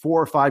the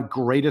 4 or 5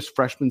 greatest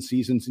freshman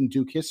seasons in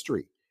Duke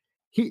history.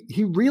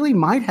 He really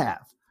might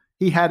have.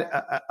 He had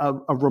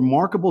a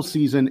remarkable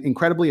season,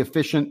 incredibly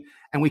efficient,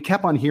 and we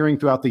kept on hearing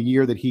throughout the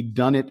year that he'd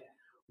done it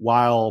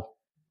while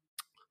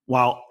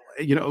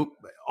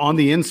on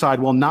the inside,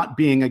 while not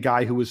being a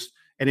guy who was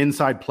an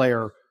inside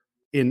player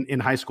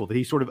in high school, that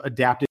he sort of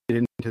adapted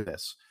into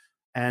this.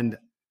 And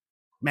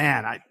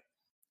man,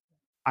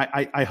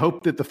 I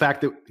hope that the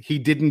fact that he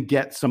didn't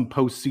get some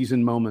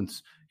postseason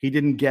moments, he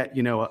didn't get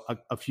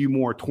a few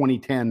more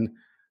 20-10,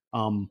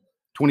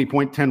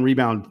 20-point, 10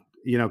 rebound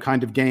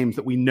kind of games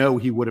that we know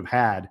he would have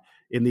had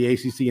in the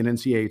ACC and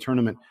NCAA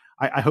tournament.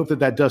 I hope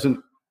that doesn't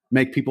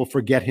make people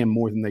forget him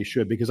more than they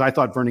should, because I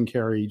thought Vernon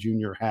Carey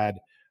Jr. had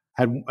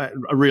had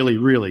a really,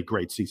 really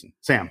great season.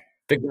 Sam.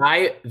 The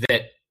guy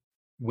that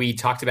we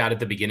talked about at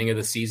the beginning of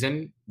the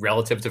season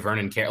relative to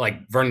Vernon Carey,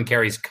 like Vernon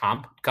Carey's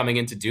comp coming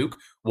into Duke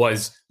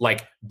was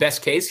like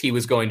best case, he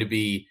was going to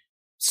be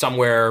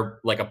somewhere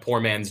like a poor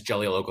man's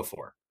Jahlil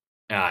Okafor.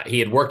 He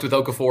had worked with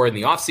Okafor in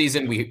the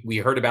offseason. We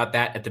heard about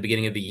that at the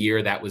beginning of the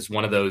year. That was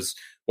one of those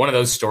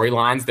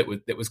storylines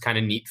that was kind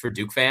of neat for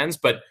Duke fans,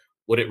 but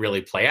would it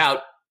really play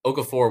out?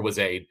 Okafor was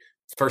a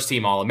first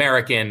team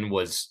All-American,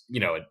 was,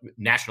 a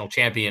national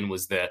champion,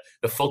 was the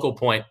focal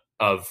point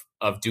of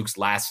Duke's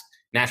last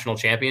national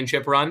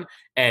championship run.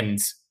 And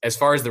as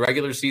far as the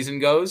regular season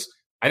goes,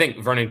 I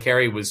think Vernon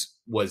Carey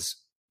was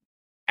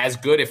as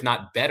good, if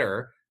not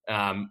better,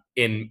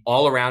 in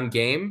all-around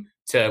game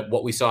to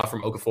what we saw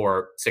from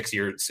Okafor 6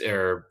 years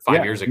or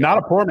 5 years ago. Not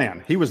a poor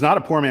man. He was not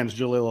a poor man's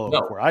Jahlil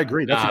Okafor. I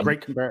agree. That's a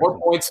great comparison.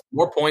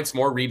 More points,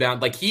 more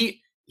rebound. Like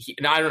he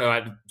no, I don't know.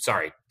 I'm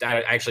sorry.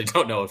 I actually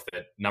don't know if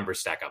the numbers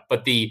stack up,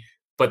 but the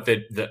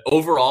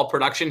overall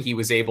production, he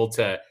was able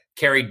to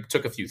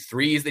took a few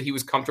threes that he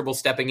was comfortable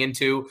stepping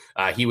into.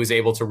 He was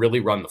able to really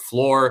run the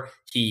floor.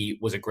 He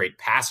was a great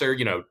passer.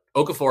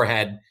 Okafor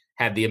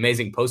had the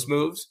amazing post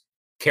moves.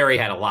 Carey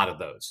had a lot of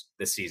those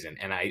this season.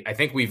 And I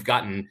think we've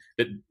gotten,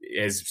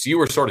 as you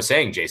were sort of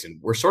saying, Jason,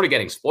 we're sort of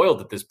getting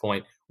spoiled at this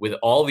point with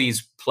all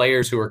these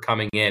players who are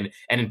coming in,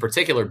 and in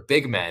particular,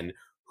 big men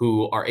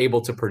who are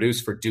able to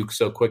produce for Duke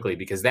so quickly,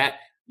 because that,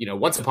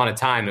 once upon a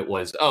time it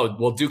was,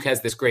 Duke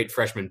has this great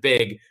freshman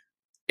big.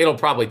 It'll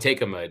probably take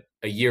them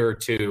a year or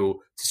two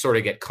to sort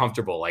of get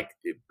comfortable. Like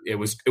it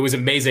was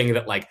amazing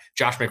that like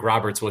Josh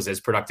McRoberts was as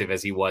productive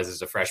as he was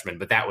as a freshman,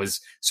 but that was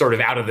sort of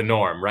out of the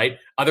norm, right?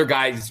 Other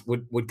guys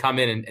would come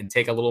in and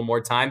take a little more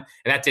time,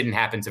 and that didn't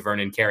happen to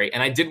Vernon Carey.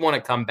 And I did want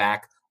to come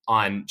back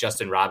on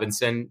Justin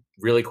Robinson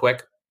really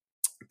quick,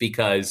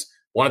 because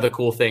one of the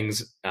cool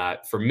things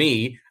for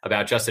me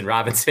about Justin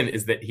Robinson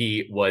is that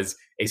he was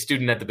a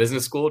student at the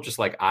business school, just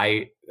like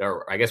I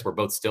guess we're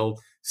both still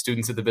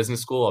students at the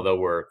business school, although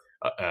we're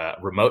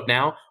remote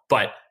now.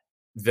 But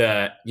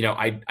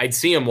I'd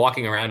see him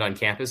walking around on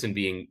campus and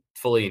being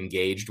fully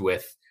engaged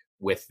with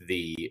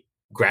the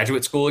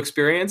graduate school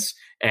experience.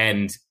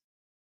 And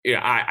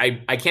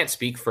I can't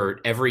speak for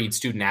every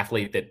student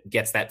athlete that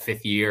gets that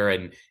fifth year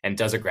and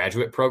does a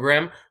graduate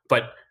program,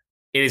 but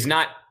it is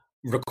not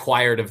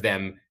required of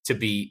them to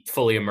be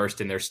fully immersed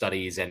in their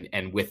studies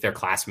and with their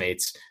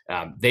classmates.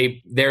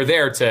 They're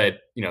there to,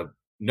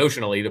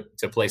 notionally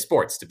to play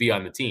sports, to be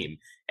on the team.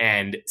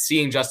 And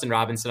seeing Justin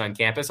Robinson on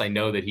campus, I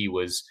know that he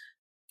was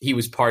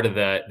part of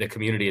the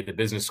community at the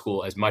business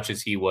school as much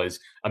as he was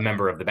a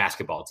member of the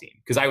basketball team.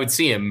 Because I would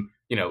see him,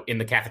 in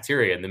the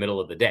cafeteria in the middle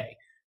of the day.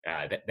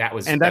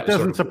 That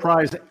doesn't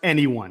surprise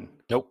anyone.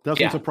 Nope.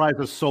 Doesn't surprise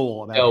a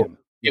soul about him.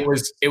 It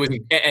was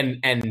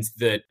and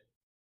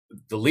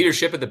the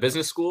leadership at the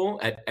business school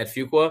at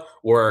Fuqua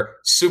were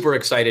super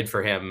excited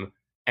for him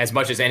as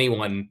much as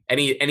anyone,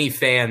 any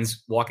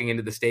fans walking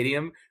into the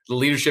stadium. The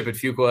leadership at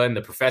Fuqua and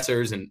the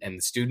professors and the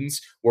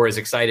students were as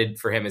excited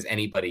for him as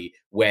anybody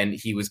when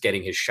he was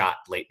getting his shot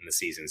late in the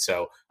season.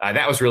 So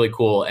that was really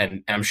cool.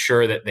 And I'm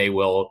sure that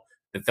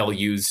they'll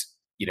use,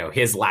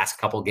 his last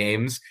couple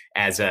games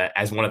as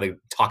one of the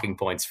talking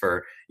points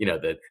for,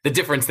 the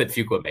difference that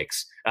Fuqua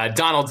makes.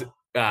 Donald,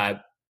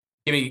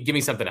 give me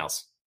something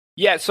else.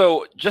 Yeah,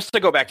 so just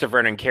to go back to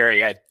Vernon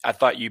Carey, I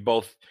thought you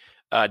both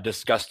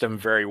discussed him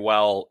very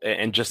well,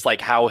 and just like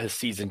how his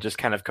season just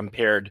kind of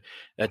compared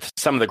to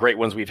some of the great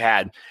ones we've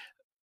had.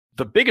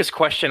 The biggest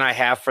question I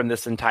have from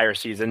this entire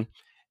season,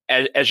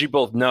 as you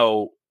both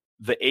know,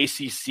 the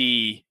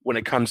ACC, when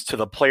it comes to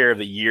the Player of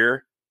the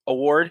Year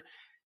award,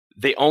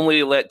 they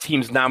only let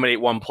teams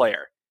nominate one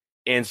player.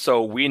 And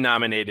so we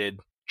nominated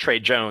Trey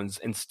Jones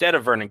instead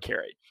of Vernon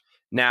Carey.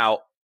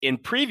 Now, in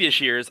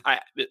previous years,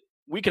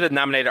 we could have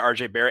nominated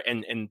RJ Barrett,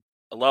 and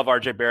I love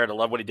RJ Barrett. I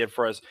love what he did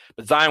for us,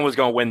 but Zion was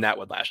going to win that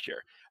one last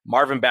year.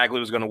 Marvin Bagley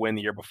was going to win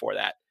the year before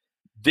that.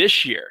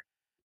 This year,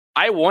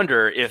 I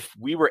wonder if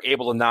we were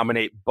able to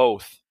nominate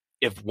both,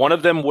 if one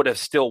of them would have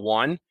still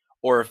won,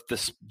 or if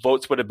the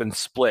votes would have been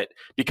split,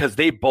 because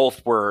they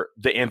both were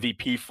the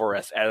MVP for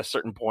us at a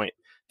certain point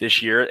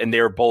this year, and they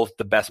were both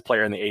the best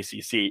player in the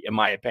ACC, in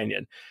my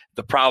opinion.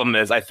 The problem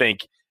is, I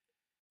think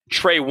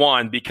Trey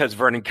won because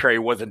Vernon Carey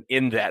wasn't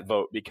in that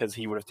vote, because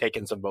he would have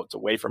taken some votes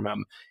away from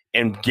him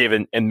and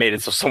made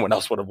it so someone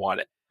else would have won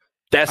it.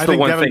 That's the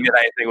one thing that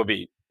I think would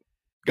be.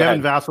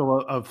 Devin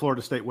Vassell of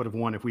Florida State would have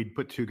won if we'd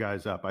put two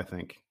guys up, I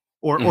think,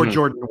 or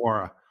Jordan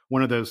Nwora,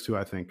 one of those two,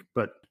 I think.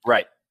 But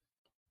right,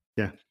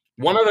 yeah.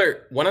 One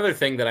other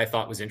thing that I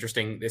thought was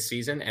interesting this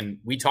season, and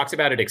we talked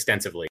about it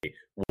extensively,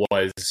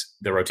 was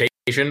the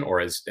rotation, or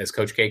as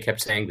Coach K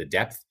kept saying, the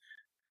depth.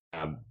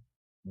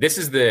 This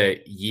is the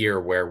year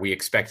where we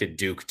expected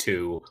Duke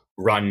to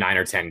run 9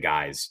 or 10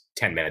 guys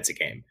 10 minutes a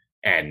game.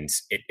 And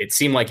it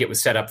seemed like it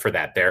was set up for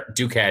that.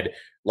 Duke had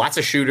lots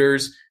of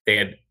shooters. They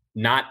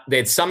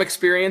had some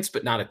experience,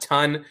 but not a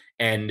ton.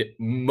 And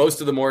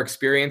most of the more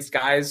experienced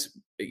guys,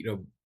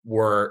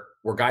 were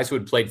guys who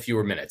had played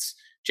fewer minutes.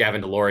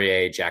 Javin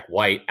DeLaurier, Jack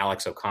White,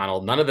 Alex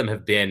O'Connell. None of them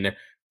have been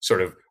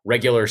sort of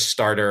regular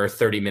starter,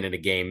 30-minute a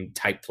game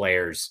type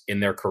players in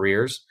their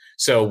careers.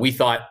 So we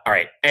thought, all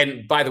right.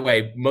 And by the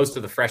way, most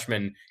of the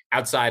freshmen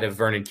outside of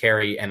Vernon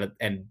Carey and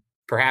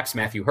perhaps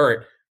Matthew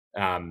Hurt,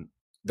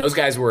 those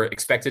guys were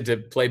expected to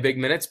play big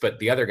minutes, but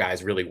the other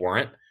guys really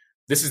weren't.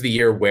 This is the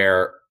year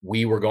where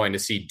we were going to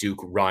see Duke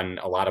run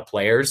a lot of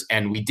players,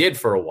 and we did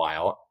for a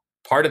while.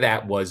 Part of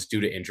that was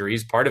due to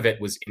injuries. Part of it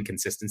was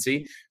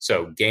inconsistency.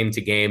 So game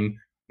to game,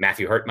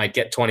 Matthew Hurt might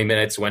get 20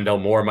 minutes, Wendell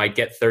Moore might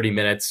get 30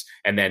 minutes,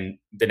 and then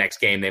the next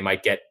game they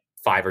might get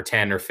 5 or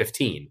 10 or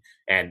 15.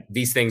 And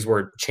these things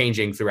were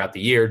changing throughout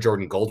the year.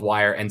 Jordan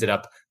Goldwire ended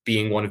up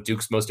being one of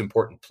Duke's most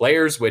important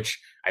players, which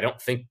I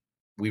don't think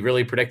we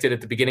really predicted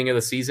at the beginning of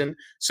the season.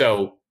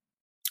 So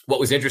what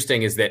was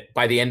interesting is that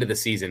by the end of the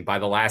season, by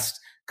the last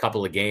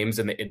couple of games,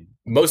 and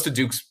most of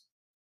Duke's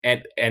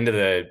end of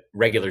the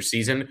regular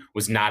season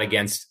was not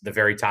against the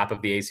very top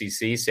of the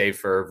ACC, save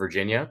for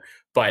Virginia.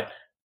 But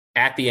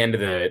at the end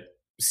of the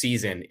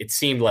season, it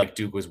seemed like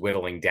Duke was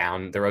whittling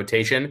down the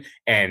rotation,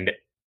 and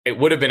it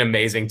would have been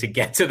amazing to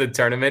get to the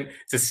tournament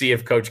to see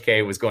if Coach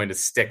K was going to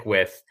stick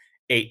with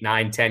 8,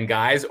 9, 10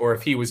 guys, or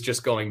if he was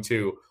just going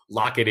to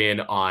lock it in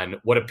on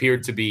what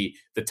appeared to be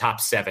the top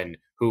 7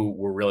 who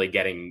were really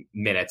getting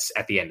minutes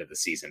at the end of the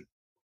season.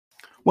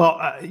 Well,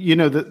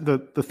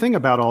 the thing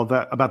about all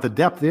that, about the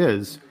depth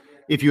is,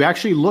 if you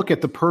actually look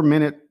at the per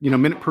minute,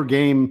 minute per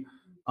game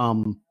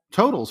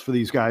totals for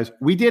these guys,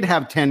 we did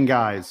have 10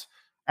 guys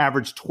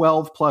average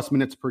 12 plus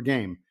minutes per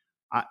game.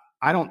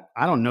 I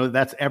don't know that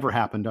that's ever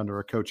happened under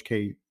a Coach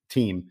K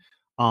team.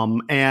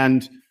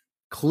 And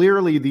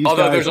clearly these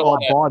guys all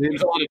bought in.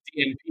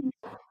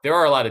 There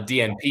are a lot of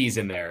DNPs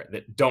in there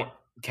that don't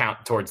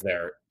count towards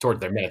their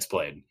minutes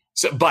played.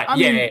 So, but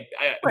wait,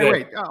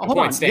 hold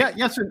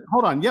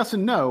on. Yes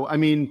and no. I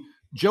mean,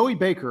 Joey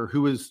Baker,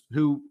 who was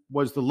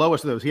the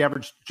lowest of those, he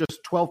averaged just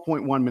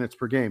 12.1 minutes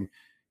per game.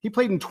 He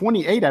played in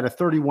 28 out of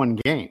 31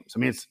 games. I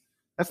mean,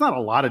 that's not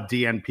a lot of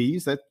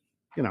DNPs.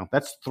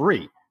 That's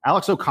 3.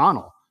 Alex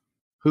O'Connell,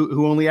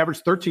 who only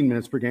averaged 13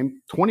 minutes per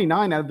game,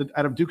 29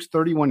 out of Duke's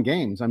 31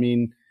 games. I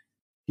mean,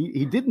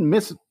 he didn't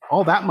miss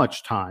all that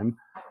much time.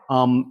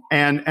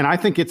 And I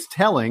think it's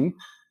telling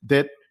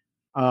that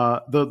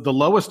the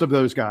lowest of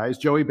those guys,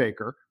 Joey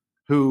Baker,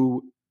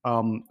 who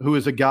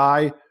is a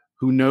guy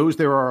who knows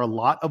there are a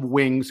lot of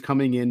wings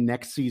coming in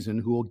next season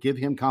who will give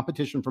him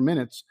competition for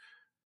minutes.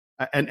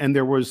 And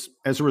there was,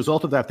 as a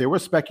result of that, there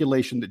was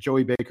speculation that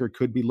Joey Baker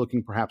could be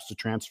looking perhaps to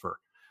transfer.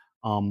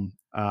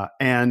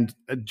 And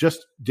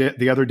just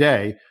the other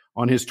day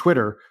on his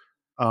Twitter,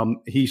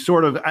 he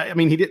sort of,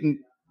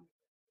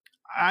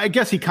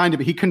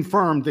 he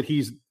confirmed that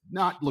he's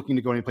not looking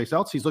to go anyplace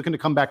else. He's looking to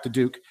come back to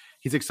Duke.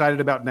 He's excited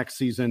about next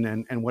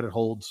season and what it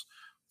holds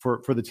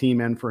for the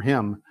team and for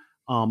him.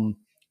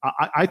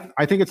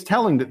 I think it's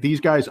telling that these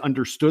guys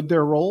understood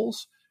their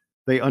roles.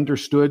 They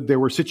understood there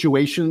were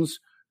situations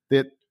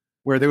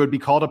where they would be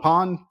called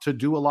upon to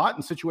do a lot,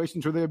 and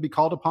situations where they would be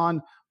called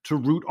upon to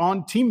root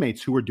on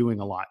teammates who were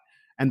doing a lot.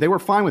 And they were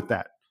fine with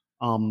that.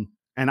 And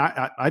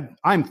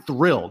I'm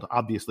thrilled,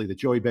 obviously, that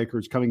Joey Baker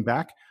is coming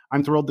back.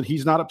 I'm thrilled that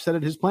he's not upset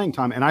at his playing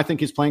time. And I think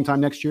his playing time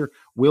next year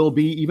will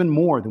be even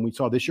more than we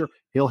saw this year.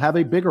 He'll have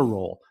a bigger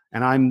role.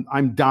 And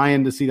I'm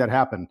dying to see that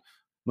happen,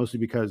 mostly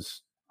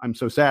because I'm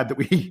so sad that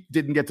we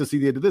didn't get to see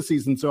the end of this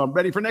season. So I'm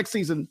ready for next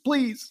season,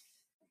 please.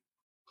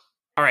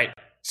 All right.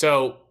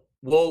 So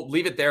we'll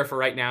leave it there for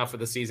right now for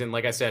the season.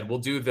 Like I said, we'll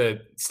do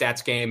the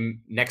stats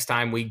game next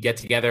time we get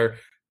together.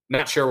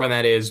 Not sure when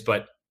that is,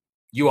 but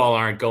you all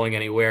aren't going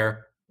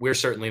anywhere. We're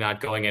certainly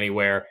not going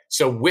anywhere.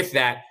 So with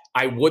that,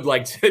 I would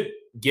like to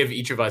give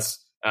each of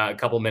us a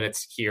couple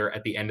minutes here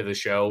at the end of the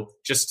show,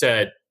 just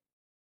to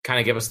kind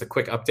of give us the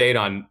quick update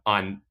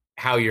on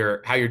how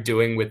you're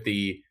doing with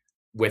the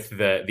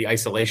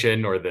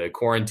isolation or the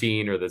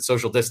quarantine or the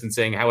social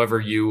distancing, however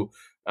you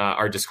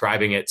are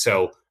describing it.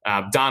 So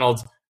Donald,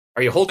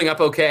 are you holding up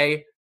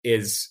okay?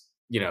 Just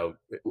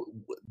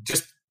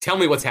tell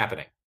me what's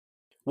happening.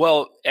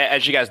 Well,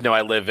 as you guys know,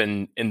 I live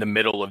in the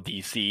middle of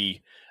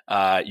DC.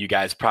 You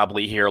guys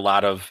probably hear a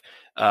lot of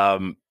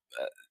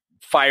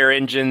fire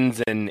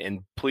engines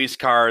and police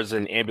cars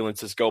and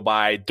ambulances go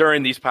by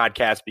during these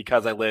podcasts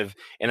because I live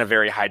in a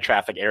very high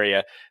traffic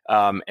area.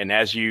 And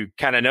as you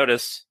kind of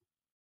notice,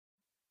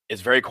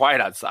 it's very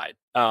quiet outside.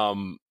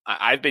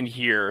 I've been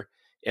here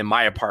in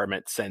my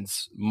apartment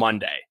since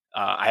Monday.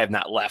 I have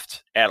not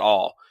left at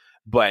all,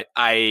 but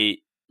I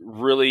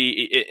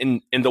really,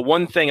 and the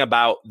one thing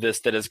about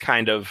this that is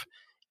kind of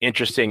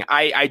interesting,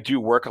 I do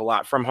work a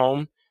lot from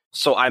home.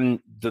 So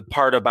I'm the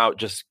part about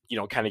just,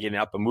 kind of getting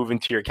up and moving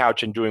to your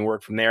couch and doing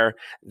work from there.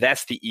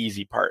 That's the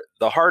easy part.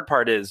 The hard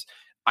part is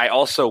I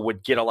also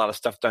would get a lot of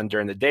stuff done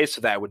during the day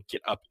so that I would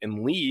get up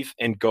and leave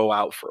and go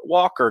out for a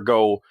walk or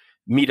go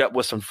meet up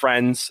with some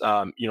friends.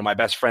 My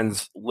best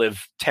friends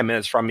live 10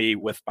 minutes from me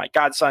with my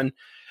godson.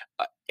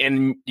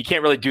 And you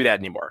can't really do that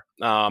anymore.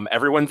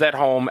 Everyone's at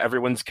home.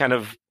 Everyone's kind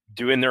of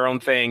doing their own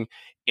thing.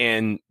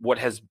 And what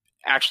has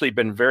actually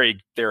been very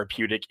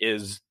therapeutic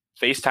is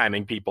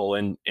FaceTiming people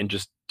and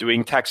just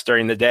doing text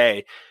during the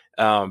day.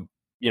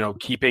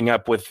 keeping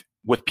up with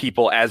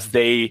people as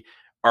they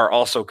are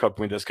also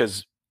coping with this,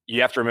 because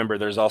you have to remember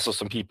there's also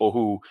some people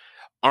who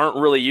aren't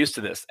really used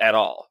to this at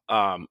all.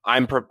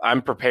 I'm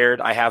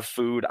prepared. I have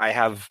food. I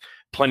have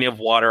plenty of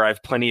water. I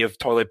have plenty of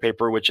toilet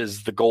paper, which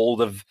is the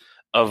gold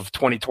of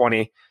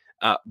 2020.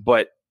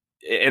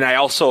 And I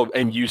also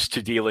am used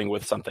to dealing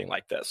with something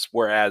like this,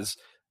 whereas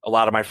a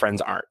lot of my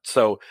friends aren't.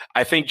 So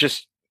I think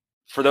just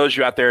for those of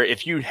you out there,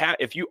 if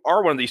you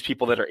are one of these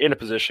people that are in a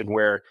position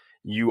where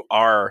you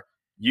are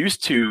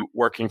used to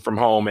working from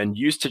home and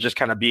used to just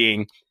kind of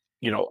being,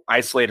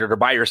 isolated or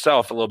by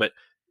yourself a little bit,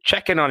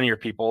 check in on your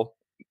people,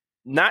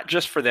 not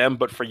just for them,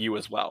 but for you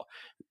as well.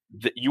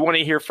 You want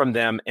to hear from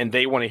them and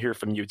they want to hear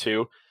from you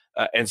too.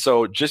 And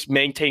so just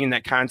maintaining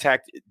that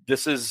contact,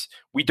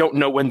 we don't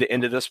know when the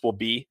end of this will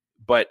be,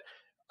 but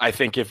I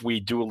think if we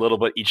do a little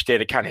bit each day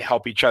to kind of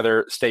help each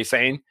other stay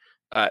sane,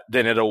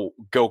 then it'll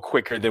go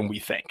quicker than we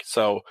think.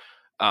 So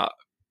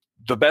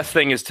the best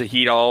thing is to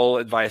heed all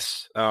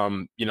advice.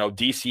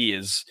 DC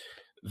is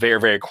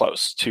very, very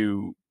close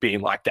to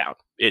being locked down.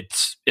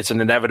 It's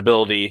an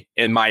inevitability,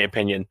 in my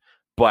opinion.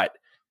 But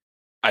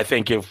I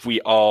think if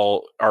we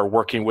all are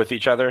working with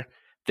each other,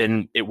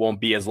 then it won't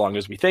be as long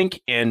as we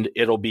think, and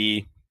it'll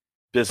be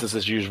business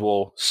as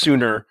usual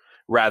sooner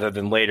rather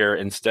than later.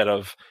 Instead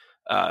of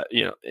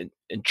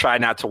and try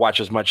not to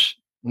watch as much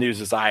news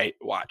as I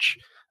watch.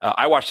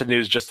 I watch the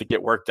news just to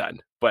get work done,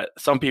 but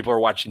some people are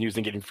watching news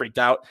and getting freaked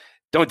out.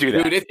 Don't do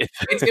that. Dude,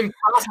 it's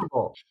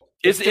impossible.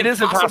 It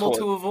is impossible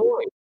to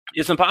avoid.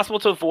 It's impossible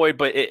to avoid,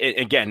 but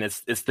again,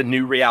 it's the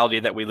new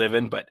reality that we live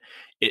in. But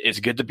it's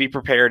good to be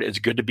prepared. It's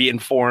good to be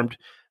informed.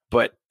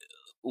 But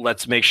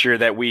let's make sure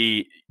that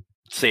we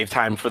save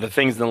time for the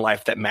things in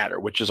life that matter,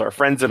 which is our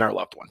friends and our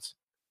loved ones.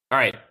 All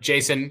right,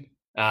 Jason,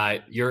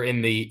 you're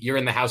in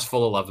the house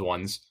full of loved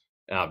ones.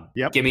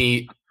 Yep. Give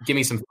me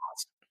some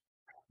thoughts.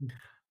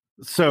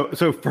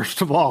 So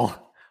first of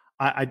all,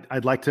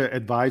 I'd like to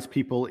advise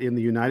people in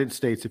the United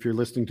States, if you're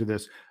listening to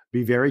this,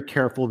 be very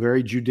careful,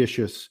 very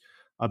judicious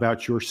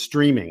about your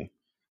streaming,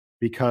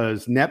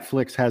 because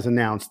Netflix has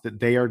announced that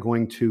they are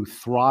going to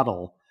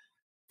throttle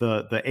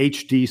the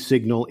HD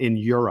signal in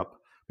Europe,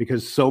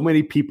 because so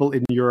many people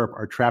in Europe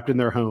are trapped in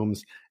their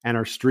homes and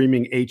are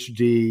streaming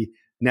HD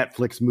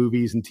Netflix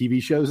movies and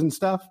TV shows and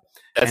stuff.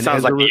 That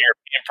sounds like a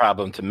European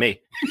problem to me.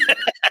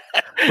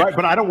 Right,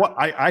 but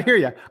I hear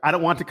you. I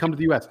don't want to come to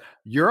the U.S.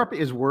 Europe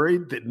is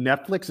worried that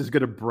Netflix is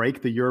going to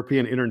break the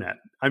European internet.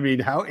 I mean,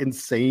 how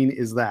insane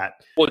is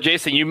that? Well,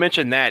 Jason, you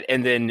mentioned that,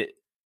 and then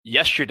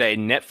yesterday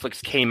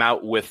Netflix came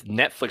out with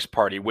Netflix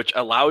Party, which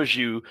allows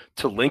you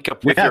to link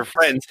up with your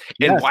friends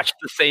and watch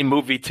the same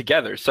movie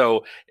together.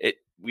 So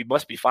we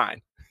must be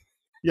fine.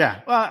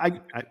 Yeah, well,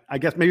 I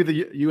guess maybe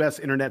the U.S.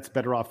 internet's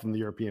better off than the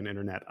European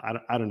internet.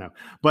 I don't know,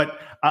 but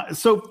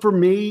so for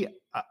me,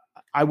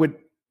 I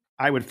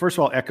would first of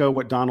all echo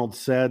what Donald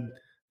said.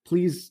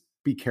 Please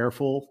be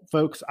careful,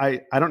 folks.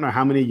 I don't know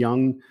how many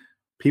young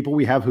people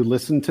we have who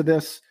listen to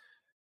this.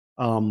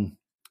 The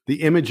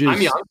images.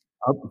 I'm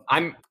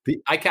young.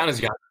 I count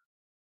as young.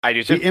 I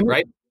do too.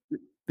 Right.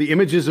 The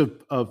images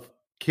of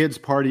kids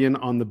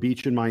partying on the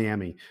beach in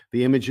Miami.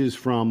 The images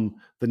from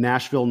the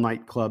Nashville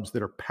nightclubs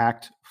that are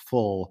packed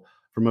full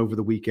from over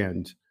the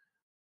weekend.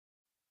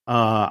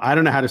 I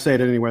don't know how to say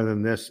it anywhere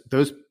than this.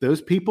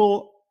 Those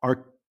people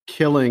are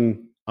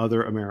killing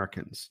other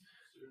Americans.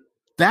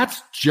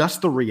 That's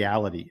just the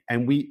reality,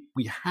 and we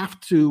have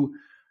to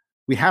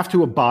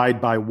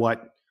abide by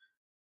what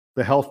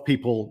the health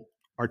people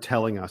are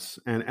telling us,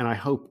 and I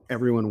hope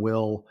everyone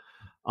will.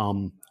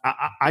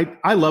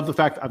 I love the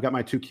fact that I've got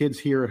my two kids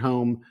here at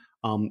home.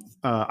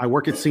 I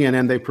work at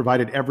CNN. They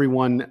provided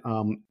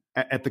everyone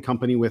at the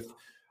company with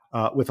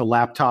a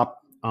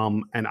laptop,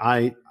 and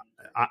I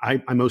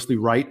mostly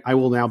write. I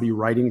will now be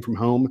writing from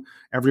home.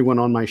 Everyone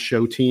on my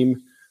show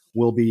team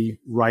will be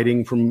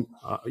writing from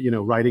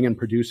writing and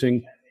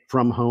producing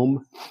from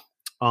home.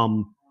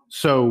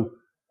 So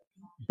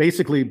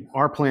basically,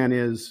 our plan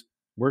is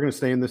we're going to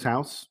stay in this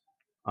house.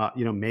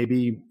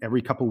 Maybe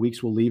every couple of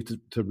weeks we'll leave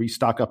to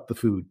restock up the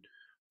food.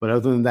 But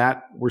other than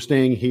that, we're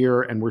staying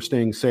here and we're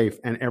staying safe,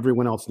 and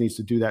everyone else needs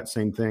to do that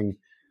same thing.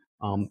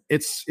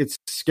 It's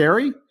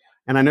scary.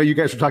 And I know you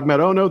guys are talking about,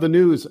 oh no, the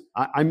news.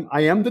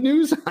 I am the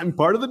news. I'm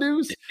part of the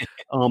news.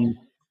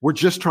 We're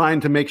just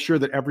trying to make sure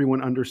that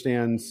everyone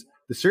understands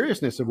the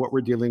seriousness of what we're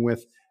dealing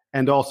with,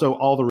 and also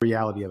all the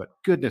reality of it.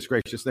 Goodness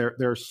gracious, there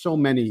are so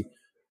many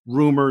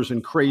rumors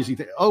and crazy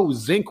things. Oh,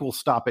 zinc will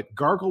stop it.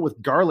 Gargle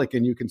with garlic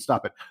and you can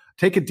stop it.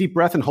 Take a deep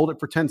breath and hold it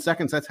for 10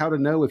 seconds. That's how to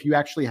know if you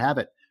actually have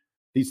it.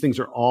 These things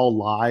are all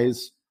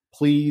lies.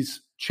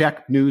 Please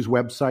check news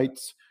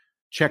websites,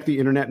 check the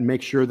internet, and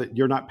make sure that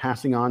you're not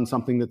passing on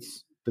something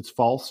that's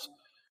false,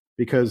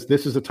 because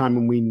this is a time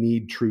when we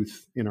need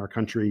truth in our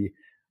country.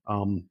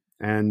 I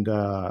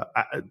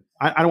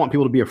don't want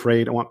people to be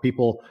afraid. I want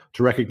people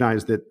to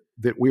recognize that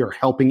we are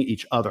helping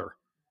each other.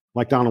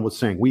 Like Donald was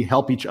saying, we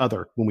help each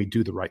other when we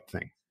do the right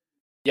thing.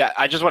 Yeah,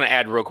 I just want to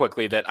add real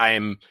quickly that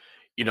I'm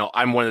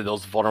one of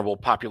those vulnerable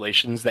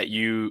populations that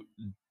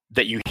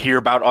that you hear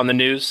about on the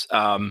news.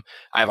 I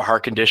have a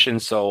heart condition,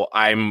 so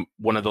I'm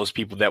one of those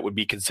people that would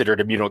be considered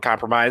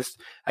immunocompromised.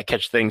 I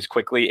catch things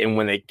quickly, and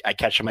when I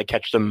catch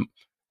them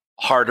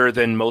harder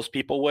than most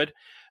people would.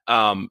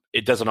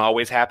 It doesn't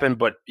always happen,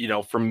 but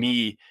for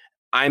me,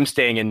 I'm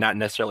staying in not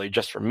necessarily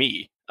just for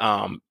me.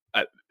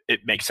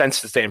 It makes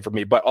sense to stay in for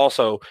me, but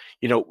also,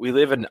 I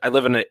live in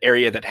an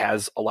area that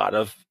has a lot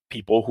of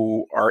people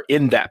who are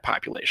in that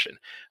population.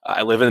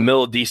 I live in the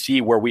middle of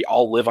DC where we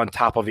all live on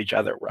top of each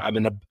other. I'm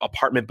in an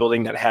apartment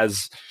building that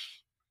has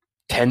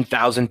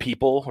 10,000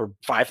 people or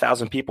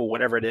 5,000 people,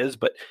 whatever it is.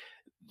 But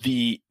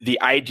the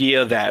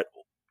idea that,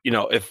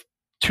 if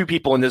two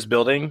people in this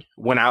building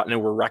went out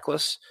and were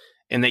reckless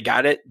and they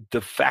got it,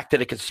 the fact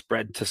that it could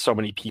spread to so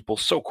many people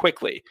so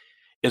quickly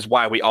is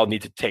why we all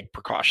need to take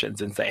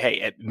precautions and say, hey,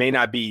 it may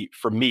not be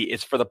for me,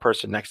 it's for the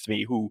person next to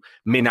me who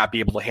may not be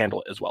able to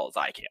handle it as well as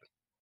I can.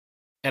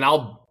 And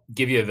I'll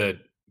give you the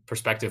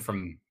perspective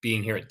from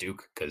being here at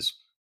Duke, because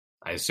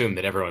I assume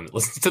that everyone that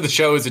listens to the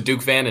show is a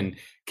Duke fan and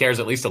cares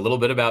at least a little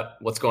bit about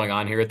what's going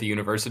on here at the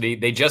university.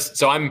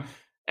 I'm,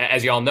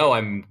 as you all know,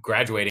 I'm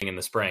graduating in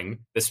this spring.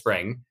 This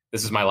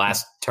is my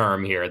last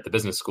term here at the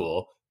business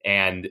school.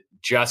 And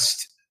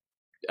just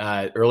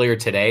earlier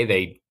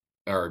today,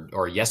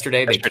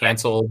 yesterday,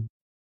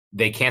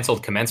 they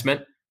canceled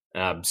commencement.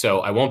 So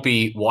I won't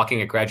be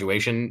walking at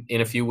graduation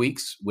in a few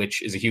weeks,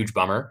 which is a huge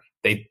bummer.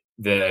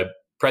 The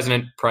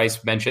President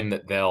Price mentioned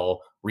that they'll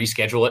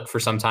reschedule it for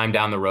some time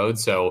down the road.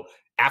 So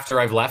after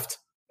I've left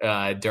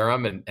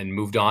Durham and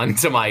moved on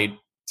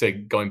to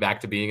going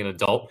back to being an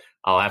adult,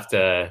 I'll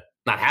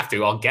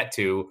get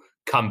to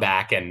come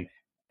back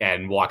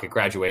and walk at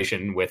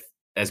graduation with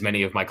as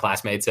many of my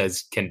classmates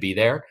as can be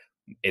there.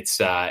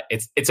 It's a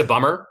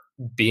bummer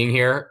being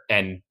here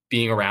and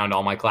being around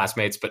all my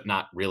classmates, but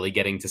not really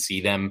getting to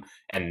see them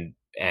and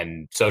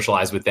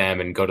socialize with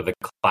them and go to the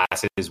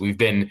classes.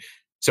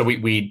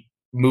 We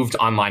moved to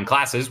online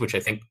classes, which I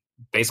think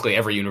basically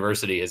every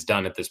university has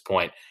done at this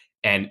point.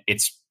 And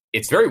it's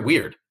very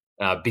weird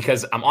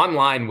because I'm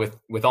online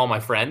with all my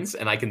friends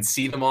and I can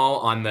see them all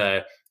on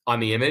the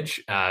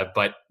image,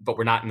 but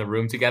we're not in the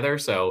room together.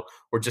 So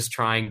we're just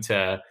trying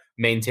to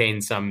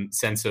maintain some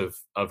sense of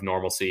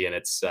normalcy. And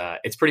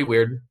it's pretty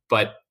weird.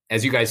 But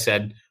as you guys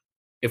said,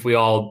 if we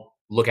all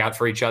look out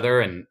for each other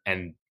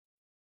and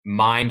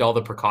mind all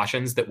the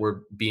precautions that we're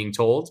being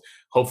told,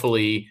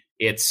 hopefully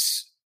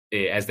it's,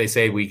 as they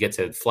say, we get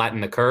to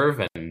flatten the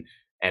curve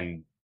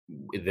and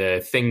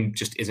the thing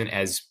just isn't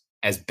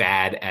as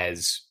bad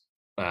as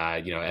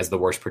as the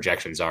worst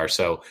projections are.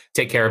 So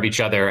take care of each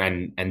other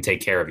and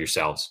take care of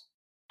yourselves.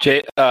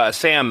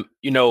 Sam,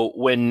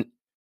 when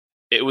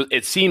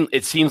it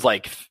seems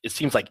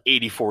like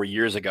 84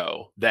 years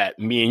ago that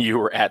me and you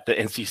were at the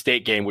NC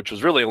State game, which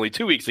was really only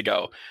 2 weeks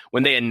ago,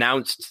 when they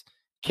announced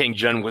King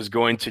Jun was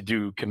going to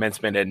do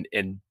commencement,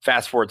 and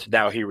fast forward to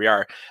now, here we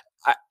are.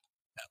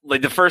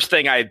 The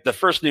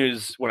first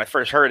news when I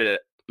first heard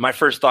it, my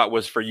first thought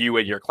was for you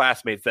and your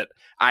classmates that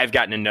I've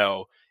gotten to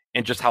know,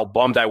 and just how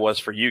bummed I was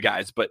for you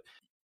guys. But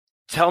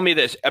tell me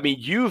this. I mean,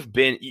 you've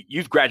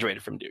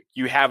graduated from Duke.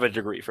 You have a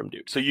degree from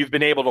Duke. So you've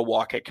been able to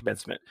walk at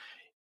commencement.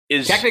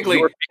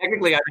 Technically,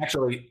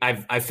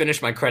 I've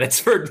finished my credits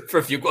for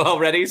Fuqua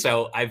already.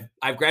 So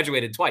I've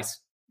graduated twice.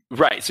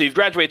 Right. So you've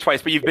graduated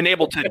twice, but you've been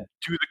able to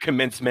do the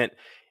commencement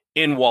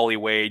in Wally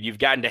Wade. You've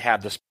gotten to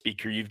have the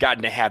speaker. You've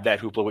gotten to have that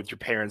hoopla with your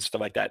parents,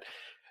 stuff like that.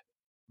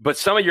 But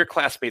some of your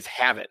classmates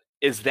haven't.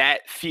 Is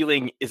that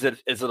feeling, is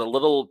it a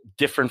little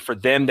different for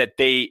them that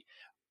they,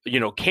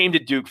 came to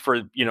Duke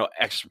for,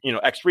 X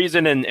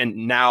reason, and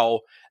now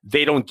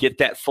they don't get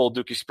that full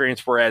Duke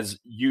experience, whereas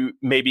you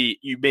may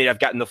have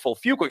gotten the full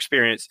Fuqua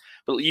experience,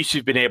 but at least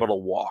you've been able to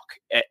walk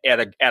at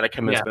a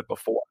commencement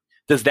before.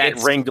 Does that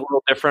ring a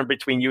little different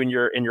between you and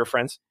your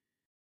friends?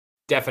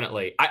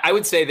 Definitely. I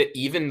would say that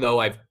even though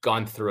I've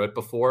gone through it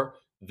before,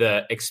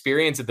 the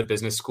experience at the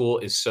business school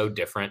is so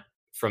different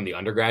from the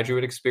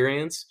undergraduate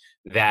experience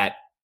that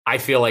I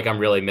feel like I'm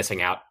really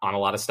missing out on a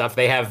lot of stuff.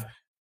 They have,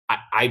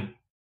 I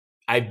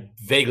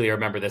vaguely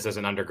remember this as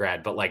an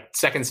undergrad, but like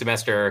second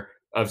semester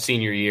of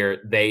senior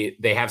year, they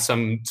have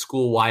some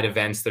school-wide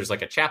events. There's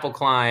like a chapel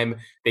climb.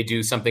 They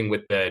do something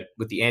with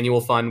the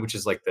annual fund, which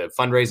is like the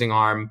fundraising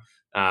arm.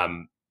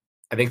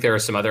 I think there are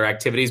some other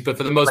activities, but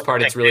for the most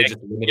part, it's really just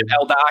limited.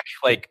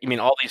 LDOC,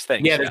 all these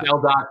things. Yeah, there's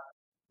LDOC,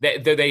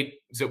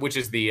 which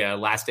is the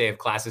last day of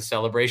classes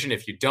celebration.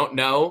 If you don't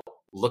know,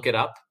 look it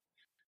up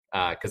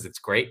because it's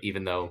great,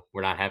 even though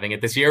we're not having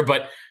it this year.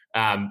 But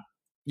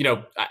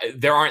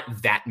there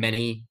aren't that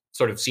many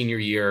sort of senior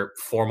year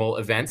formal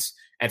events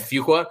at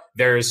Fuqua.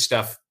 There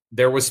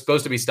was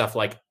supposed to be stuff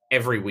like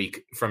every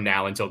week from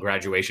now until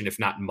graduation, if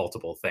not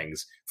multiple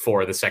things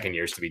for the second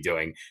years to be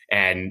doing.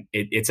 And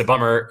it's a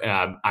bummer.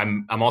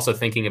 I'm also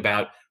thinking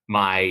about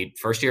my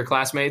first year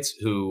classmates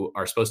who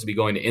are supposed to be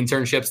going to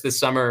internships this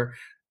summer.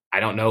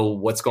 I don't know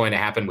what's going to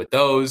happen with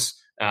those.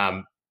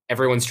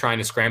 Everyone's trying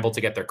to scramble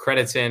to get their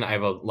credits in. I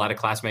have a lot of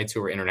classmates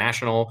who are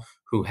international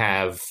who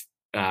have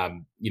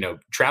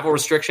travel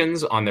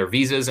restrictions on their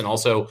visas and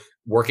also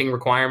working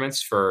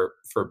requirements for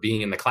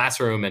being in the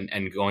classroom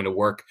and going to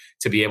work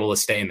to be able to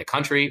stay in the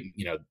country.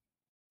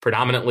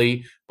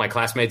 Predominantly my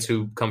classmates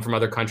who come from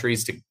other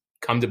countries to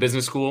come to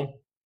business school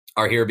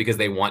are here because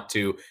they want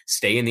to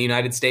stay in the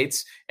United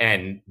States.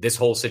 And this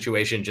whole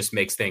situation just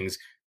makes things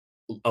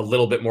a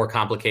little bit more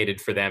complicated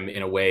for them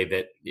in a way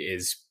that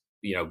is,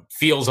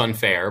 feels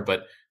unfair,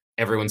 but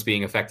everyone's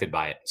being affected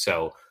by it.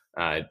 So,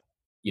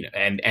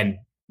 and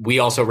we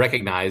also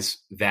recognize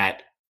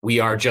that we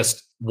are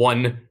just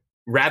one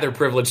rather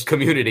privileged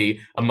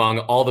community among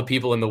all the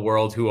people in the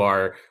world who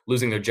are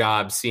losing their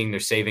jobs, seeing their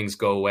savings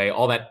go away.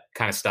 All that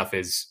kind of stuff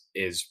is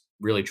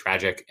really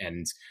tragic.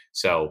 And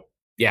so,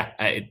 yeah,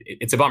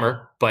 it's a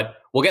bummer, but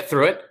we'll get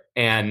through it.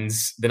 And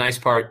the nice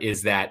part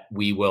is that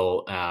we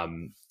will,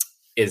 the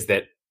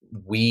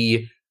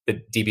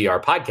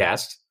DBR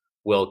podcast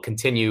will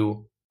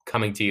continue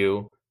coming to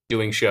you,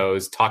 doing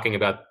shows, talking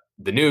about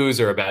the news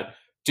or about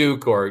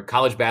Duke or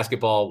college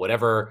basketball,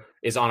 whatever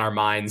is on our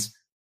minds.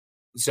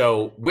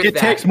 So it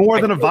takes more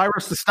than a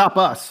virus to stop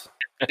us.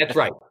 That's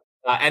right.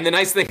 And the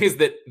nice thing is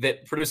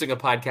that producing a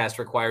podcast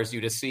requires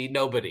you to see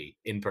nobody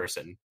in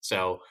person.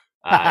 So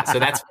that's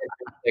fantastic.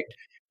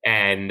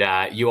 And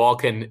you all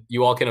can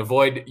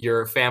avoid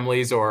your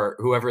families or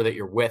whoever that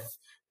you're with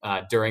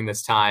during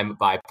this time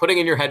by putting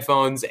in your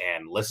headphones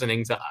and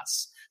listening to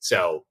us.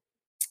 So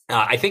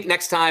I think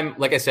next time,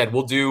 like I said,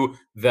 we'll do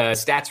the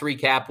stats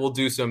recap. We'll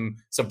do some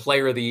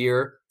player of the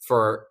year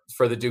for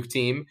the Duke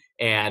team.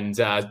 And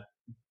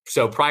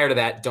so prior to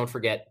that, don't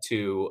forget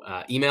to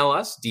email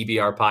us,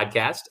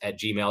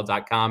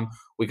 dbrpodcast@gmail.com.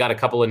 We got a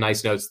couple of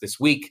nice notes this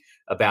week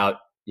about,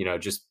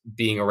 just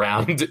being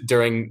around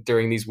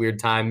during these weird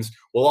times.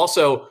 We'll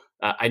also,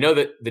 I know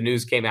that the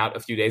news came out a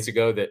few days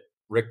ago that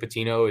Rick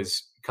Pitino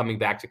is coming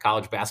back to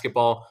college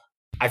basketball.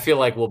 I feel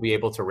like we'll be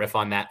able to riff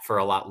on that for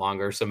a lot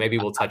longer. So maybe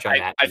we'll touch on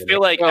that. I feel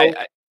like I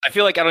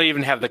don't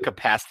even have the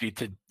capacity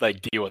to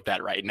deal with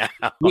that right now.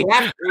 We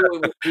have to,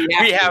 but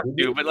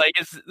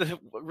it's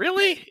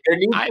really.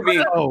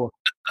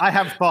 I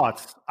have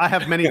thoughts. I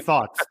have many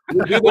thoughts.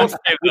 We'll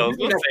save those.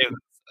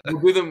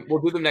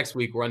 We'll do them next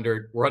week. We're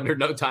under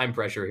no time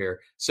pressure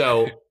here.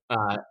 So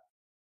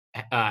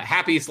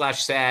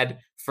happy/sad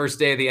first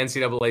day of the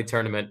NCAA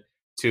tournament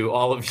to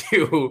all of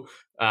you.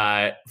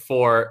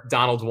 For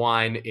Donald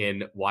Wine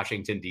in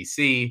Washington,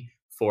 D.C.,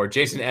 for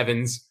Jason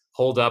Evans,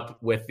 holed up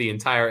with the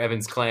entire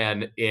Evans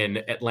clan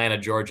in Atlanta,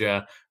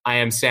 Georgia. I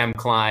am Sam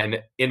Klein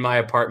in my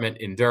apartment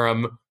in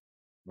Durham,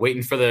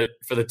 waiting for the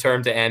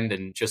term to end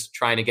and just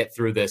trying to get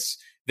through this.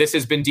 This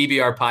has been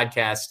DBR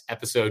Podcast,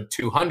 episode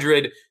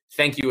 200.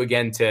 Thank you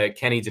again to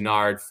Kenny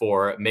Dennard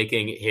for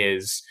making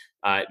his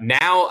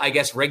now, I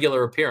guess,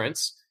 regular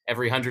appearance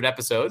every 100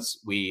 episodes.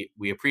 We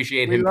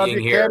appreciate him being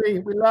here. Kenny.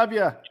 We love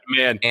you,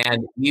 man.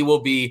 And we will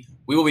be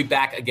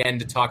back again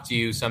to talk to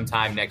you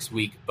sometime next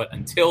week. But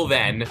until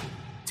then,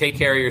 take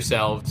care of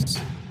yourselves,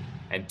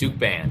 and Duke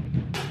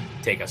Band,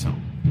 take us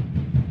home.